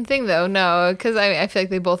 Same thing though, no, because I feel like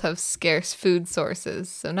they both have scarce food sources,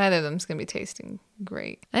 so neither of them's gonna be tasting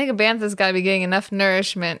great. I think a bantha's got to be getting enough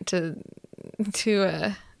nourishment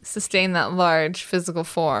to sustain that large physical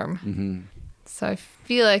form. Mm-hmm. So I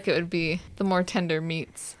feel like it would be the more tender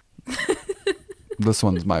meats. This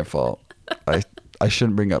one's my fault. I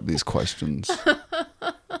shouldn't bring up these questions.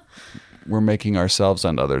 We're making ourselves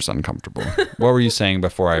and others uncomfortable. What were you saying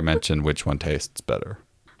before I mentioned which one tastes better?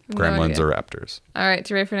 Gremlins idea. or Raptors? All right,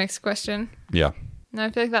 you ready for next question? Yeah. No, I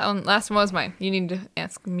feel like that last one was mine. You need to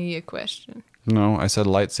ask me a question. No, I said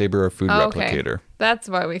lightsaber or food replicator. That's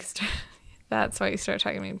why we started. That's why you started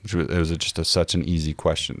talking to me. It was just such an easy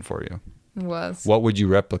question for you. Was What would you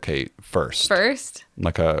replicate first? first?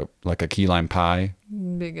 Like a key lime pie?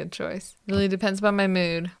 Be a good choice. Really depends upon my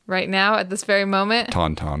mood. Right now, at this very moment,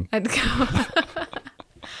 Tauntaun. I'd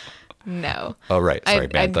go. No. Oh, right. Sorry,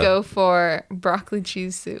 I'd Bantha. go for broccoli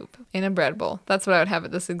cheese soup in a bread bowl. That's what I would have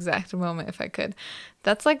at this exact moment if I could.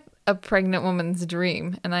 That's like a pregnant woman's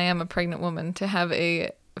dream, and I am a pregnant woman, to have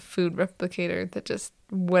a food replicator that just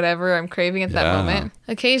whatever I'm craving at that Yeah. moment.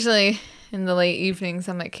 Occasionally in the late evenings,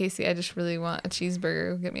 I'm like, Casey, I just really want a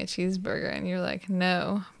cheeseburger. Get me a cheeseburger. And you're like,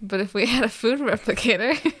 no. But if we had a food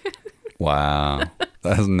replicator, Wow.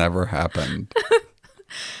 That has never happened.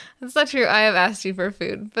 it's not true. I have asked you for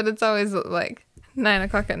food, but it's always like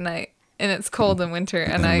 9:00 at night. And it's cold in winter,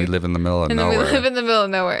 and we live in the middle of and then nowhere. we live in the middle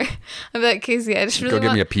of nowhere. I'm like, Casey, I just really Go get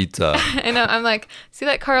want... me a pizza. I know. I'm like, see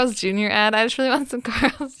that Carl's Jr. ad? I just really want some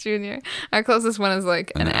Carl's Jr. Our closest one is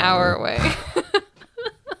like an hour away.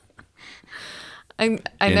 I in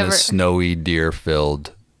never a snowy,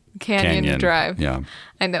 deer-filled canyon drive. Yeah.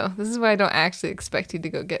 I know. This is why I don't actually expect you to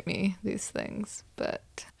go get me these things, but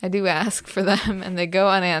I do ask for them, and they go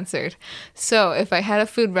unanswered. So if I had a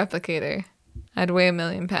food replicator, I'd weigh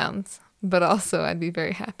 1,000,000 pounds. But also, I'd be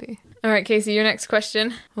very happy. All right, Casey, your next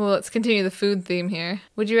question. Well, let's continue the food theme here.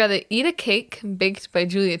 Would you rather eat a cake baked by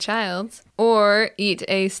Julia Childs or eat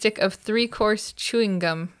a stick of 3-course chewing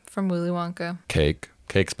gum from Willy Wonka? Cake.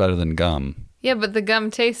 Cake's better than gum. Yeah, but the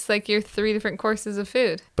gum tastes like your 3 different courses of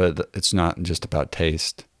food. But it's not just about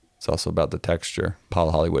taste. It's also about the texture.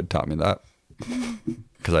 Paul Hollywood taught me that.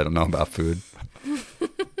 Because I don't know about food.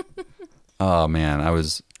 Oh, man.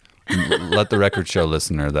 Let the record show,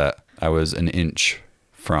 listener, that I was an inch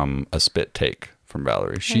from a spit take from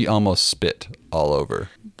Valerie. She almost spit all over.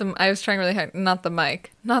 I was trying really hard. Not the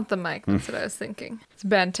mic. Not the mic. That's what I was thinking. It's a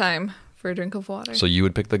bad time for a drink of water. So you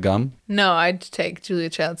would pick the gum? No, I'd take Julia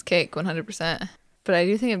Child's cake 100%. But I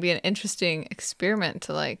do think it'd be an interesting experiment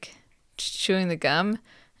to like chewing the gum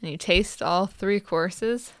and you taste all 3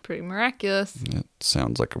 courses. Pretty miraculous. It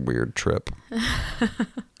sounds like a weird trip.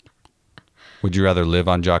 Would you rather live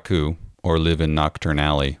on Jakku or live in Nocturne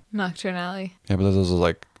Alley. Nocturne Alley. Yeah, but those are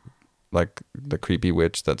like the creepy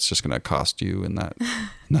witch that's just going to accost you in that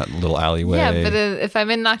little alleyway. Yeah, but if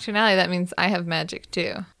I'm in Nocturne Alley, that means I have magic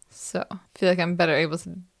too. So I feel like I'm better able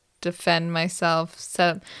to defend myself.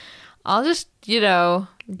 So I'll just,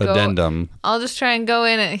 Addendum. I'll just try and go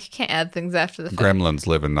in, and you can't add things after the fact. Gremlins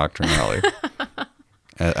live in Nocturne Alley,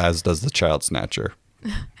 as does the Child Snatcher.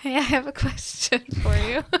 Hey, I have a question for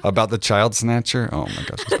you. About the Child Snatcher? Oh my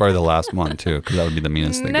gosh, it's probably the last one too, because that would be the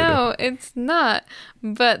meanest thing to do. No, it's not.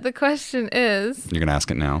 But the question is... You're going to ask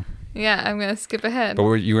it now? Yeah, I'm going to skip ahead. But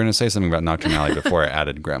you were going to say something about Nocturne Alley before I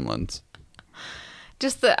added Gremlins.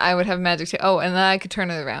 Just that I would have magic too. Oh, and then I could turn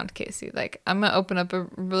it around, Casey. Like, I'm going to open up a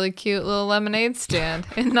really cute little lemonade stand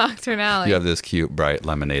in Nocturne Alley. You have this cute, bright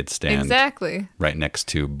lemonade stand. Exactly. Right next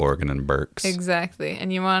to Borgin and Burke's. Exactly.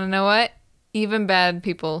 And you want to know what? Even bad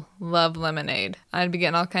people love lemonade. I'd be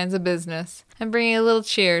getting all kinds of business. I'm bringing a little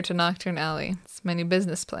cheer to Nocturne Alley. It's my new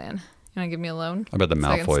business plan. You want to give me a loan? I bet the so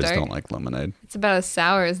Malfoys don't like lemonade. It's about as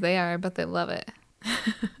sour as they are, but they love it.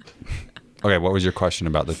 Okay, what was your question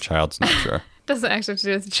about the Child Snatcher? Doesn't actually have to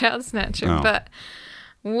do with the Child Snatcher, Oh. but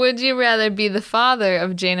would you rather be the father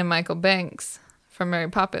of Jane and Michael Banks from Mary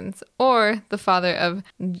Poppins, or the father of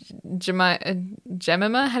Jemima?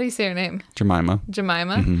 How do you say her name? Jemima.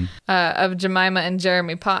 Jemima. Mm-hmm. Of Jemima and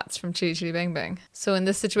Jeremy Potts from Chitty Chitty Bang Bang. So in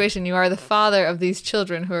this situation, you are the father of these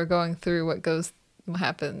children who are going through what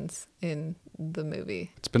happens in the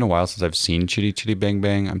movie. It's been a while since I've seen Chitty Chitty Bang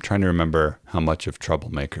Bang. I'm trying to remember how much of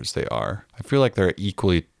troublemakers they are. I feel like they're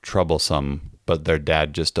equally troublesome, but their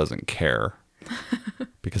dad just doesn't care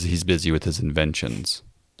because he's busy with his inventions.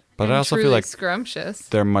 But And I also feel truly like scrumptious.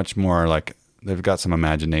 they're much more like they've got some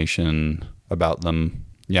imagination about them.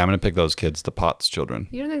 Yeah, I'm going to pick those kids, the Potts children.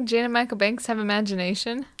 You don't think Jane and Michael Banks have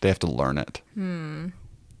imagination? They have to learn it. Don't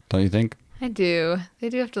you think? I do. They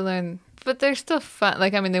do have to learn, but they're still fun.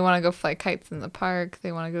 Like, I mean, they want to go fly kites in the park.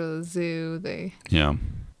 They want to go to the zoo. Yeah.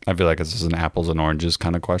 I feel like this is an apples and oranges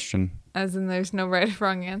kind of question. As in, there's no right or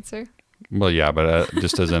wrong answer. Well, yeah, but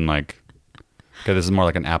just as in like, okay, this is more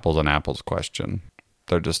like an apples and apples question.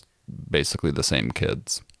 They're just basically the same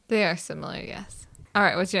kids. They are similar, yes. All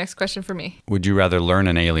right, what's your next question for me? Would you rather learn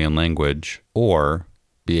an alien language or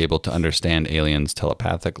be able to understand aliens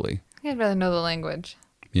telepathically? I think I'd rather know the language.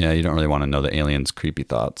 Yeah, you don't really want to know the aliens' creepy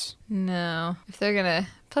thoughts. No. If they're gonna...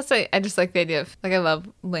 Plus, I just like the idea of... Like, I love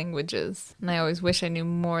languages. And I always wish I knew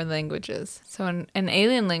more languages. So an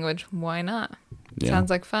alien language, why not? Yeah. Sounds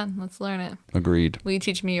like fun. Let's learn it. Agreed. Will you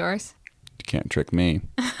teach me yours? You can't trick me.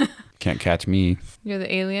 Can't catch me. You're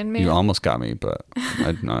the alien man? You almost got me, but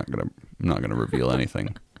I'm not gonna reveal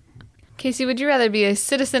anything. Casey, would you rather be a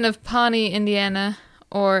citizen of Pawnee, Indiana,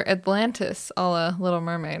 or Atlantis, a la Little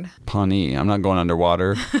Mermaid? Pawnee. I'm not going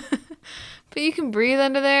underwater. But you can breathe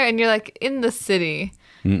under there, and you're like in the city,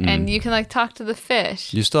 and you can like talk to the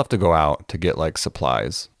fish. You still have to go out to get like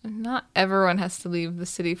supplies. Not everyone has to leave the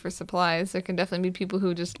city for supplies. There can definitely be people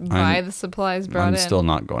who just buy the supplies brought I'm in. still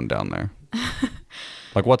not going down there.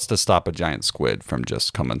 Like, what's to stop a giant squid from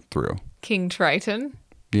just coming through? King Triton,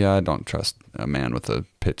 Yeah, I don't trust a man with a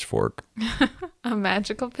pitchfork. a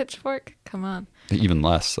magical pitchfork. Come on. Even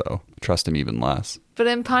less so. Trust him even less. But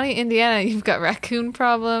in Pawnee, Indiana, you've got raccoon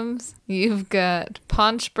problems. You've got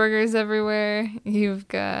paunch burgers everywhere. You've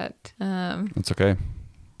got That's okay.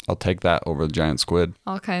 I'll take that over the giant squid.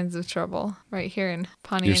 all kinds of trouble right here in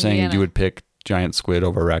Pawnee, You're Indiana. saying you would pick giant squid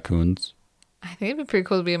over raccoons? I think it'd be pretty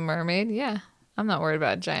cool to be a mermaid. Yeah. I'm not worried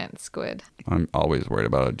about a giant squid. I'm always worried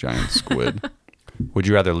about a giant squid. Would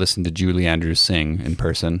you rather listen to Julie Andrews sing in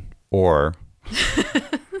person, or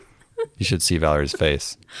you should see Valerie's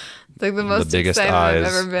face? Like the most The biggest excited eyes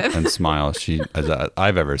I've ever been. and smile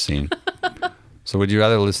I've ever seen. So would you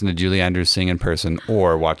rather listen to Julie Andrews sing in person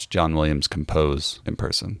or watch John Williams compose in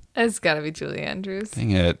person? It's got to be Julie Andrews.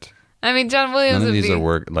 Dang it. I mean, John Williams None of would these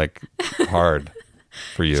be... are hard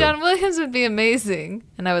for you. John Williams would be amazing,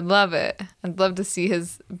 and I would love it. I'd love to see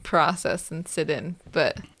his process and sit in,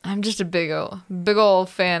 but I'm just a big old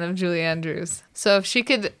fan of Julie Andrews. So if she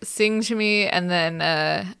could sing to me, and then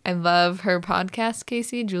I love her podcast,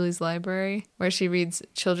 Casey, Julie's Library, where she reads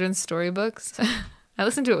children's storybooks. I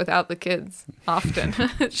listen to it without the kids often.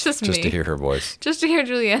 It's just me. to hear her voice. Just to hear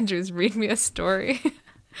Julie Andrews read me a story.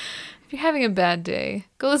 If you're having a bad day,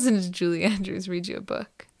 go listen to Julie Andrews read you a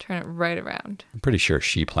book. Turn it right around. I'm pretty sure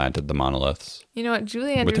she planted the monoliths. You know what?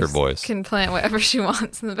 Julie With her Andrews voice. can plant whatever she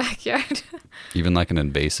wants in the backyard. Even like an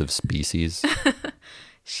invasive species.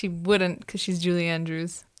 She wouldn't, because she's Julie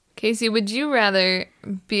Andrews. Casey, would you rather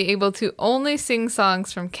be able to only sing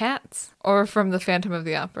songs from Cats or from The Phantom of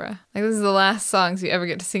the Opera? Like, this is the last songs you ever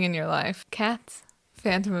get to sing in your life. Cats,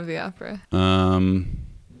 Phantom of the Opera. Um,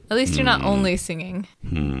 At least you're not only singing.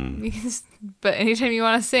 hmm, But anytime you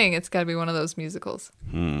want to sing, it's got to be one of those musicals.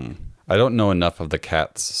 I don't know enough of the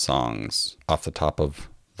Cats songs off the top of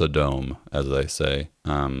the dome, as they say.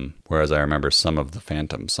 Whereas I remember some of the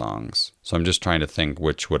Phantom songs. So I'm just trying to think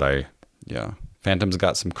which would I. Yeah, Phantom's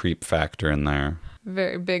got some creep factor in there.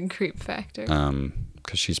 Very big creep factor.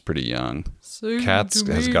 Because she's pretty young. Sing Cats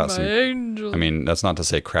to has me, got my some. angel. I mean, that's not to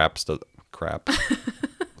say crap.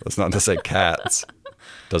 That's not to say Cats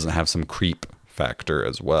doesn't have some creep factor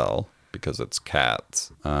as well, because it's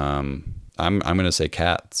Cats. I'm gonna say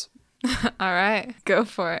Cats. All right, go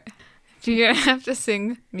for it. If you're going to have to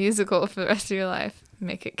sing musical for the rest of your life,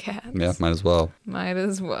 make it Cats. Yeah, might as well. Might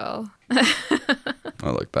as well. I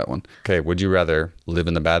like that one. Okay, would you rather live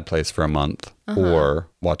in the bad place for a month or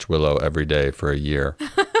watch Willow every day for a year?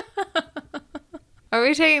 Are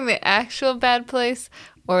we taking the actual bad place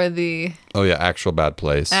or the Oh yeah, actual bad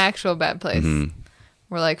place. actual bad place?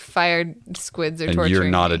 Where like fired squids are And torturing you're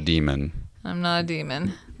not me? a demon. I'm not a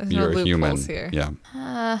demon. There's You're no a human. loopholes here.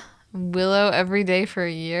 Yeah, Willow every day for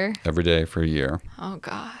a year? every day for a year. Oh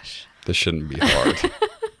gosh. This shouldn't be hard.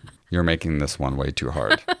 You're making this one way too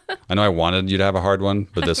hard. I know I wanted you to have a hard one,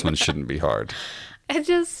 but this one shouldn't be hard. I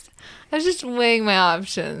was just weighing my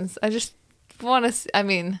options. I just want to. I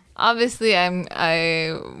mean, obviously,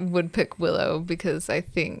 I would pick Willow because I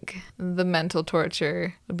think the mental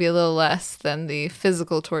torture would be a little less than the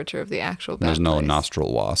physical torture of the actual bad There's no place.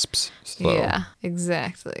 nostril wasps. So Yeah,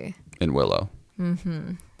 exactly. in Willow.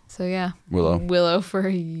 So yeah, Willow for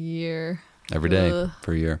a year. every day Ugh.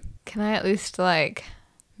 for a year. Can I at least like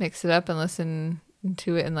mix it up and listen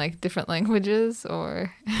to it in like different languages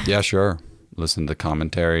or Yeah, sure. Listen to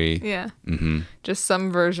commentary. yeah, just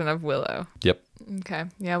some version of Willow. Yep. Okay,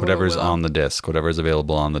 yeah, Whatever's Willow. on the disc, whatever's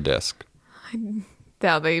available on the disc.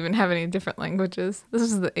 Doubt they even have any different languages. This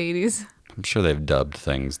is the 80s. I'm sure they've dubbed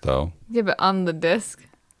things though. Yeah, but on the disc.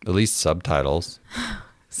 At least subtitles.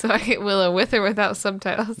 So I get Willow with or without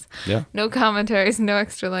subtitles. Yeah. No commentaries, no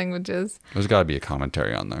extra languages. There's got to be a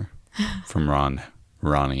commentary on there from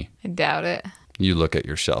Ronnie. I doubt it. You look at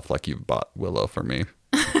your shelf like you've bought Willow for me.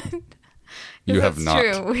 You have That's not.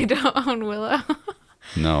 true. We don't own Willow.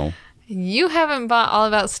 No. You haven't bought All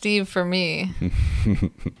About Steve for me.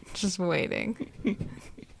 Just waiting.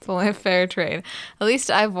 It's only a fair trade. At least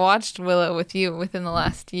I've watched Willow with you within the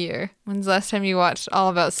last year. When's the last time you watched All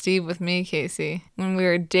About Steve with me, Casey? When we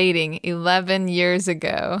were dating 11 years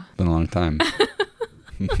ago. Been a long time.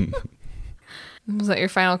 Was that your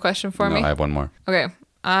final question for No, me? I have one more. Okay.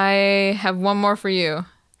 I have one more for you.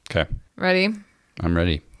 Okay. Ready? I'm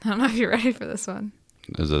ready. I don't know if you're ready for this one.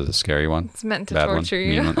 Is it a scary one? It's meant to Bad torture one?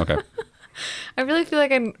 you. Mean one? Okay. I really feel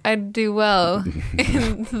like I'd do well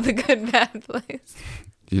in the good bad place.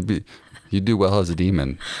 You'd do well as a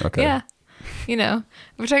demon. Okay. Yeah. You know,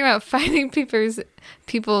 we're talking about finding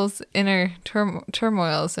people's inner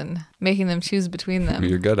turmoils and making them choose between them.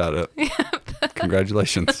 You're good at it.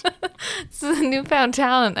 Congratulations. This is a newfound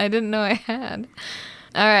talent I didn't know I had.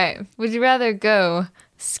 All right. Would you rather go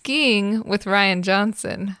skiing with Ryan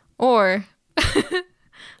Johnson or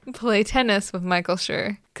play tennis with Michael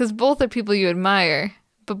Schur? Because both are people you admire,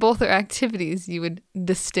 but both are activities you would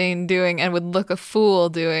disdain doing and would look a fool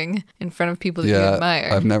doing in front of people that you admire.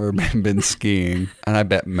 I've never been skiing, and I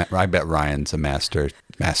bet Ryan's a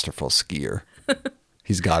masterful skier.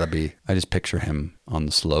 He's got to be. I just picture him on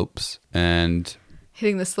the slopes and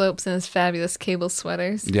Hitting the slopes in his fabulous cable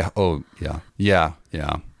sweaters. yeah. Oh yeah.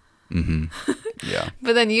 Mm-hmm. Yeah.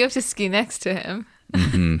 But then you have to ski next to him.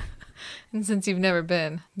 Mm-hmm. And since you've never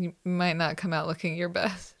been, you might not come out looking your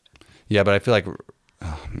best. Yeah, but I feel like,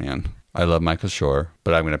 oh man, I love Michael Schur,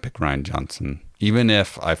 but I'm gonna pick Ryan Johnson. Even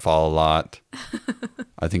if I fall a lot,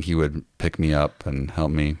 I think he would pick me up and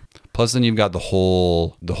help me. Plus, then you've got the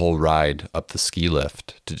whole ride up the ski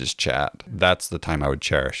lift to just chat. That's the time I would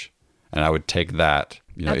cherish, and I would take that.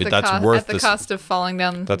 You know, that's worth the cost of falling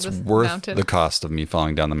down. That's the worth mountain. the cost of me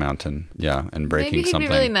falling down the mountain. Yeah, and breaking Maybe he'd something.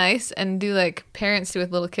 be really nice and do like parents do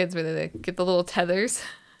with little kids, where they get the little tethers.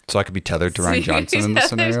 So I could be tethered to Ryan So you're Johnson in this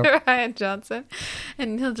tethered scenario. to Ryan Johnson,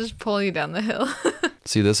 and he'll just pull you down the hill.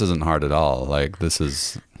 See, this isn't hard at all. Like this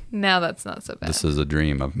is Now that's not so bad. a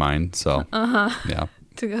dream of mine. So yeah.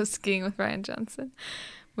 To go skiing with Ryan Johnson.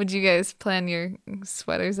 Would you guys plan your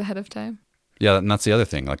sweaters ahead of time? Yeah, and that's the other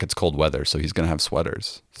thing. Like, it's cold weather, so he's going to have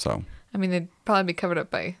sweaters. So, I mean, they'd probably be covered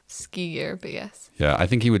up by ski gear, but yes. yeah, I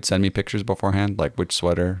think he would send me pictures beforehand, like which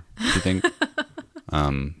sweater do you think?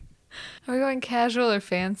 Are we going casual or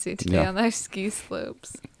fancy today Yeah. on our ski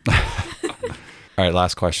slopes? All right,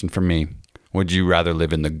 last question from me. Would you rather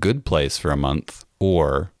live in the good place for a month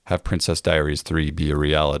or have Princess Diaries 3 be a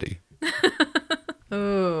reality?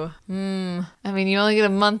 Ooh. I mean, you only get a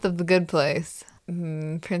month of The Good Place.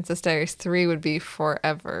 Princess Diaries 3 would be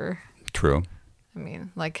forever. True. I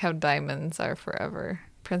mean, like how diamonds are forever.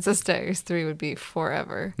 Princess Diaries 3 would be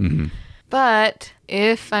forever. Mm-hmm. But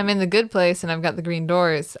if I'm in The Good Place and I've got the green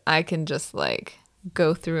doors, I can just like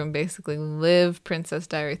go through and basically live Princess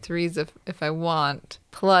Diary 3s if I want,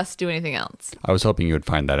 plus do anything else. I was hoping you would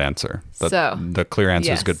find that answer. So, the clear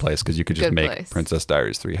answer is yes. Good Place, because you could just Good make Place. Princess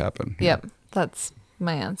Diaries 3 happen. Yep, that's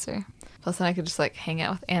my answer. Plus, then I could just like hang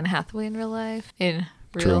out with Anne Hathaway in real life, in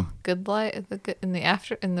real True. good life, in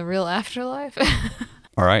the real afterlife.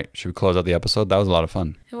 All right. Should we close out the episode? That was a lot of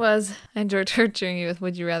fun. It was. I enjoyed torturing you with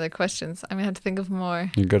Would You Rather questions. I'm gonna have to think of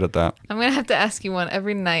more. You're good at that. I'm gonna have to ask you one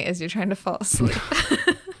every night as you're trying to fall asleep.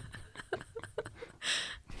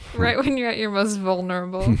 Right when you're at your most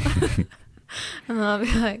vulnerable. And then I'll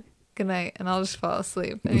be like, good night, and I'll just fall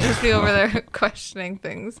asleep. And you'll just be over there questioning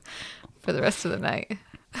things for the rest of the night.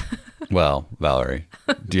 Well, Valerie,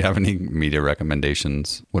 do you have any media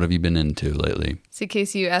recommendations? What have you been into lately? So,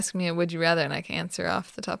 Casey, you ask me a would you rather, and I can answer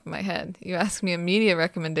off the top of my head. You ask me a media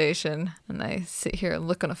recommendation, and I sit here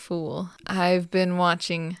looking a fool. I've been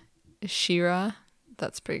watching She-Ra.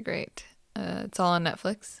 That's pretty great. It's all on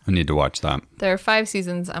Netflix. I need to watch that. There are 5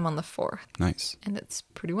 seasons. I'm on the 4th, Nice. and it's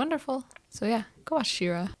pretty wonderful. So, yeah, go watch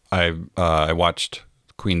She-Ra. I watched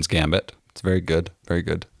Queen's Gambit. It's very good. Very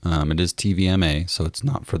good. It is TVMA, so it's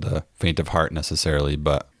not for the faint of heart necessarily,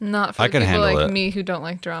 but Not for I the can people handle like it. me who don't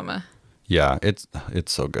like drama. yeah, it's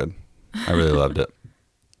so good. I really loved it.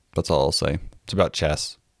 That's all I'll say. It's about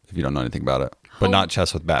chess, if you don't know anything about it. But not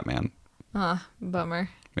chess with Batman. Ah, bummer.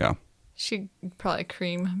 Yeah. She'd probably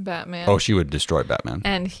cream Batman. Oh, she would destroy Batman.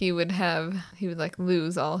 And he would like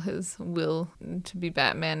lose all his will to be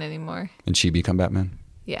Batman anymore. And she become Batman?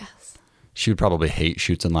 Yes. She would probably hate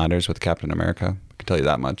Chutes and Ladders with Captain America. I can tell you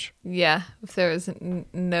that much. Yeah, if there was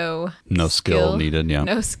no skill needed, yeah.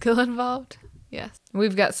 No skill involved. Yes.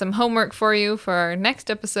 We've got some homework for you for our next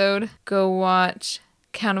episode. Go watch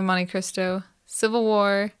Count of Monte Cristo, Civil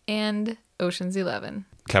War, and Ocean's 11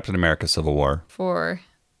 Captain America Civil War. for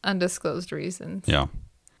undisclosed reasons. Yeah.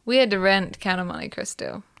 We had to rent Count of Monte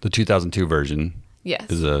Cristo. The 2002 version Yes.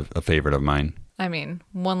 is a favorite of mine. I mean,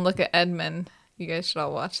 One Look at Edmund. You guys should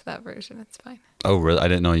all watch that version. It's fine. Oh, really? I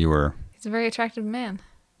didn't know you were... He's a very attractive man.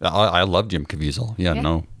 I love Jim Caviezel. Yeah.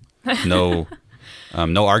 No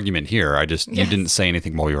argument here. You didn't say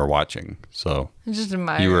anything while you were watching. So I just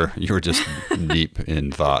admire you were just deep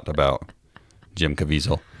in thought about Jim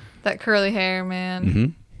Caviezel. that curly hair, man. Mm-hmm.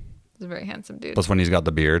 He's a very handsome dude. Plus when he's got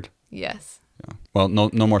the beard. Yes. Yeah. Well,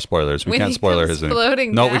 no more spoilers. We When can't he spoiler comes his...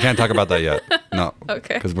 floating No, we back. can't talk about that yet. No.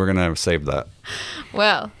 Okay. Because we're going to save that.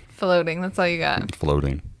 Well, floating. That's all you got.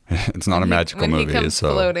 Floating. It's not a magical when movie. He comes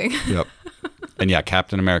so floating. Yep. And yeah,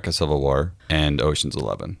 Captain America Civil War and Ocean's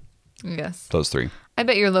 11. Yes. Those 3. I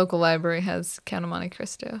bet your local library has Count of Monte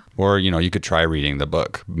Cristo. Or, you could try reading the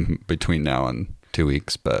book between now and 2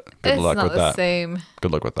 weeks, but good It's luck not with the that. same.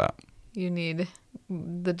 Good luck with that. You need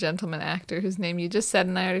the gentleman actor whose name you just said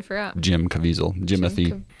and I already forgot. Jim Caviezel. Jimothy.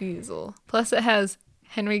 Jim Caviezel. Plus it has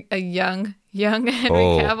a young Henry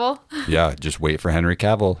Oh. Cavill. Yeah, just wait for Henry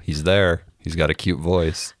Cavill. He's there. He's got a cute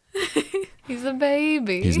voice. He's a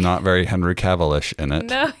baby. He's not very Henry Cavill-ish in it.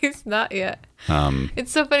 No, he's not yet.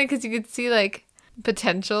 It's so funny because you could see like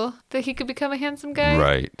potential that he could become a handsome guy.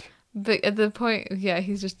 Right. But at the point, yeah,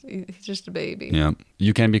 he's just a baby. Yeah.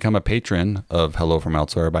 You can become a patron of Hello From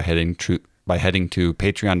Elsewhere by heading to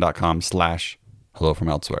patreon.com/Hello From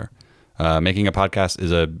Elsewhere. Making a podcast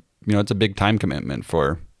is it's a big time commitment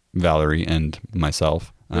for Valerie and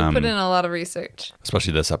myself. We put in a lot of research.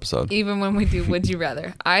 Especially this episode. Even when we do Would You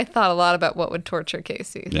Rather. I thought a lot about what would torture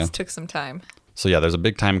Casey. Yeah. This took some time. So yeah, there's a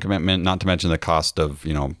big time commitment, not to mention the cost of,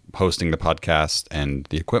 hosting the podcast and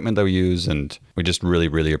the equipment that we use. And we just really,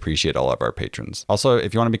 really appreciate all of our patrons. Also,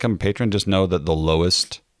 if you want to become a patron, just know that the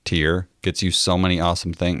lowest tier gets you so many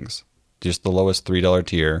awesome things. Just the lowest $3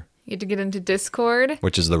 tier, You had to get into Discord.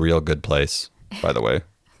 which is the real good place, by the way.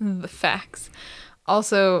 The facts.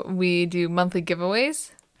 Also, we do monthly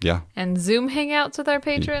giveaways Yeah. and Zoom hangouts with our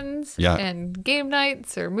patrons. Yeah. And game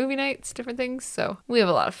nights or movie nights, different things. So we have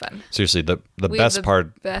a lot of fun. Seriously, the We have best the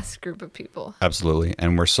part, best group of people. absolutely.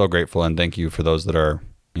 And we're so grateful and thank you for those that are,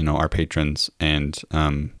 our patrons. And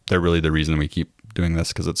they're really the reason we keep doing this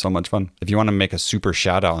because it's so much fun. If you want to make a super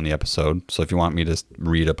shout out on the episode, so if you want me to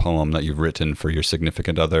read a poem that you've written for your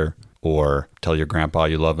significant other or tell your grandpa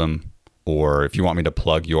you love him, or if you want me to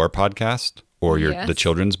plug your podcast or Yes. the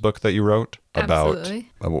children's book that you wrote about,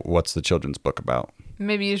 Absolutely. what's the children's book about?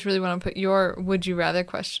 Maybe you just really want to put your Would You Rather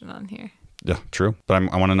question on here. Yeah, true. But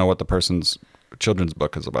I want to know what the person's children's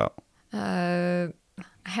book is about. I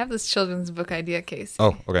have this children's book idea, Casey.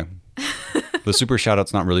 Oh, okay. The super shout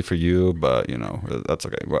out's not really for you, but that's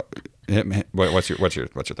okay. What's your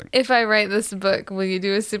thing? If I write this book, will you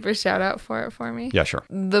do a super shout out for it for me? Yeah, sure.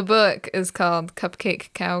 The book is called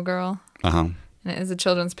Cupcake Cowgirl. Uh-huh. And it is a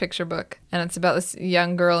children's picture book. And it's about this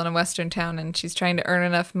young girl in a western town, and she's trying to earn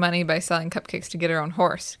enough money by selling cupcakes to get her own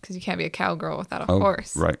horse, because you can't be a cowgirl without a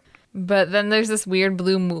horse. Right. But then there's this weird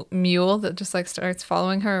blue mule that just like starts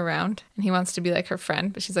following her around, and he wants to be like her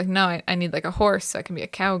friend, but she's like, no, I need like a horse so I can be a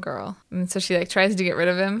cowgirl. And so she like tries to get rid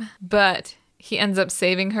of him, but he ends up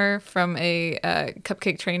saving her from a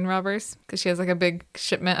cupcake train robbers, because she has like a big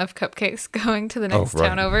shipment of cupcakes going to the next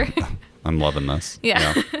town over. I'm loving this.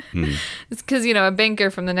 Yeah. It's because, a banker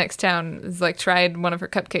from the next town has like tried one of her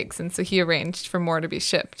cupcakes, and so he arranged for more to be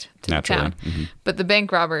shipped to the town. Mm-hmm. But the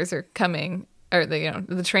bank robbers are coming. Or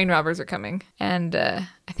the train robbers are coming. And I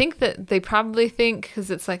think that they probably think, because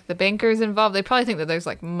it's like the bankers involved, they probably think that there's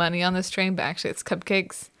like money on this train, but actually it's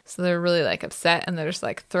cupcakes. So they're really like upset, and they're just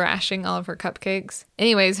like thrashing all of her cupcakes.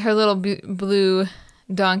 Anyways, her little blue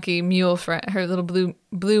donkey mule friend, her little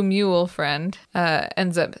blue mule friend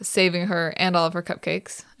ends up saving her and all of her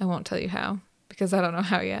cupcakes. I won't tell you how, because I don't know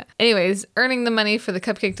how yet. Anyways, earning the money for the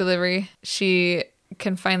cupcake delivery, she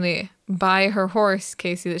can finally buy her horse,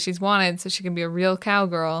 Casey, that she's wanted, so she can be a real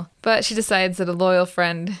cowgirl. But she decides that a loyal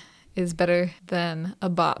friend is better than a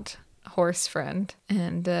bought horse friend.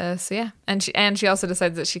 And so yeah. And she also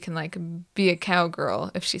decides that she can like be a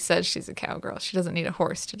cowgirl if she says she's a cowgirl. She doesn't need a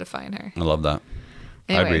horse to define her. I love that.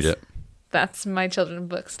 Anyways, I'd read it. That's my children's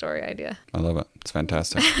book story idea. I love it. It's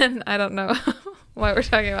fantastic. And I don't know why we're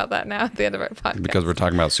talking about that now at the end of our podcast. Because we're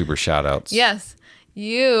talking about super shout outs. Yes.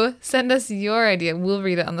 You send us your idea. We'll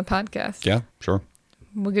read it on the podcast. Yeah, sure.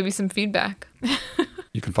 We'll give you some feedback.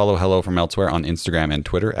 You can follow Hello from Elsewhere on Instagram and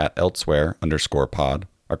Twitter at elsewhere_pod.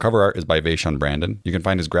 Our cover art is by Vaishon Brandon. You can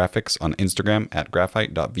find his graphics on Instagram at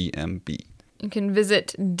graphite.vmb. You can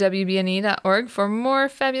visit wbne.org for more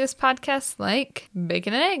fabulous podcasts like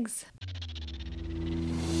Bacon and Eggs.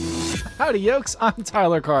 Howdy, yokes. I'm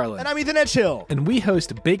Tyler Carlin. And I'm Ethan Edgehill. And we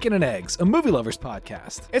host Bacon and Eggs, a movie lovers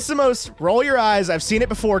podcast. It's the most roll your eyes, I've seen it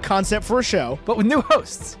before concept for a show. But with new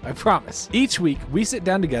hosts, I promise. Each week, we sit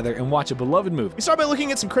down together and watch a beloved movie. We start by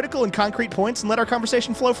looking at some critical and concrete points and let our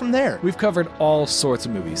conversation flow from there. We've covered all sorts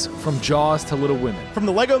of movies, from Jaws to Little Women. From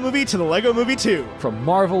the Lego Movie to the Lego Movie 2. From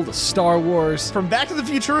Marvel to Star Wars. From Back to the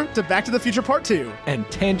Future to Back to the Future Part 2. And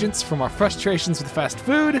tangents from our frustrations with fast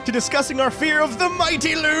food to discussing our fear of the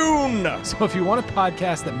mighty loon. So if you want a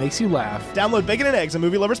podcast that makes you laugh, download Bacon and Eggs, a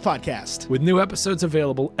movie lovers podcast. With new episodes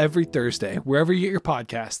available every Thursday, wherever you get your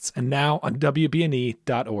podcasts, and now on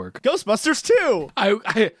WBNE.org. Ghostbusters 2!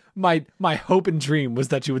 My hope and dream was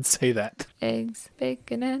that you would say that. Eggs,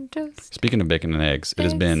 bacon, and toast. Speaking of bacon and eggs, it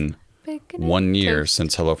has been 1 year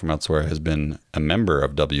since Hello from Elsewhere has been a member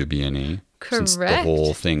of WBNE. Correct. Since the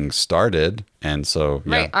whole thing started. And so,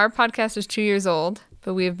 yeah. Right, our podcast is 2 years old.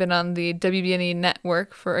 But we have been on the WBNE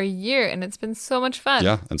network for a year, and it's been so much fun.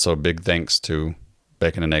 Yeah, and so big thanks to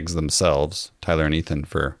Bacon and Eggs themselves, Tyler and Ethan,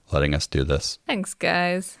 for letting us do this. Thanks,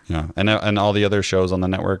 guys. Yeah, and all the other shows on the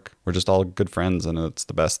network, we're just all good friends, and it's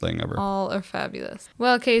the best thing ever. All are fabulous.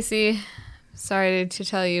 Well, Casey, sorry to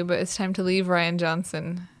tell you, but it's time to leave Rian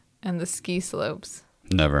Johnson and the ski slopes.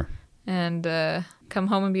 Never. And come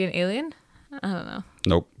home and be an alien? I don't know.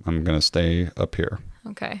 Nope, I'm going to stay up here.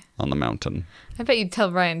 Okay. On the mountain. I bet you'd tell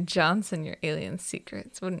Rian Johnson your alien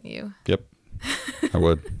secrets, wouldn't you? Yep. I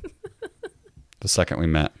would. The second we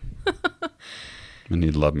met. And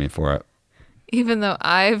he'd love me for it. Even though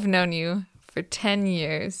I've known you for 10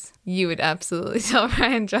 years, you would absolutely tell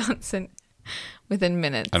Rian Johnson within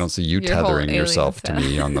minutes. I don't see you tethering yourself to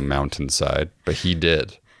me on the mountainside, but he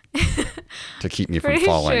did. To keep me from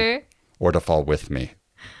falling. Sure. Or to fall with me.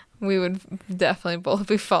 We would definitely both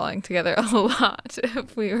be falling together a lot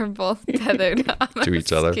if we were both tethered on to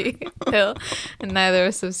each other ski hill, and neither of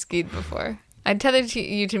us have skied before. I'd tether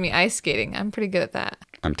you to me ice skating. I'm pretty good at that.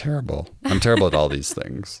 I'm terrible. I'm terrible at all these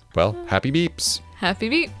things. Well, happy beeps.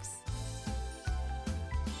 Happy beeps.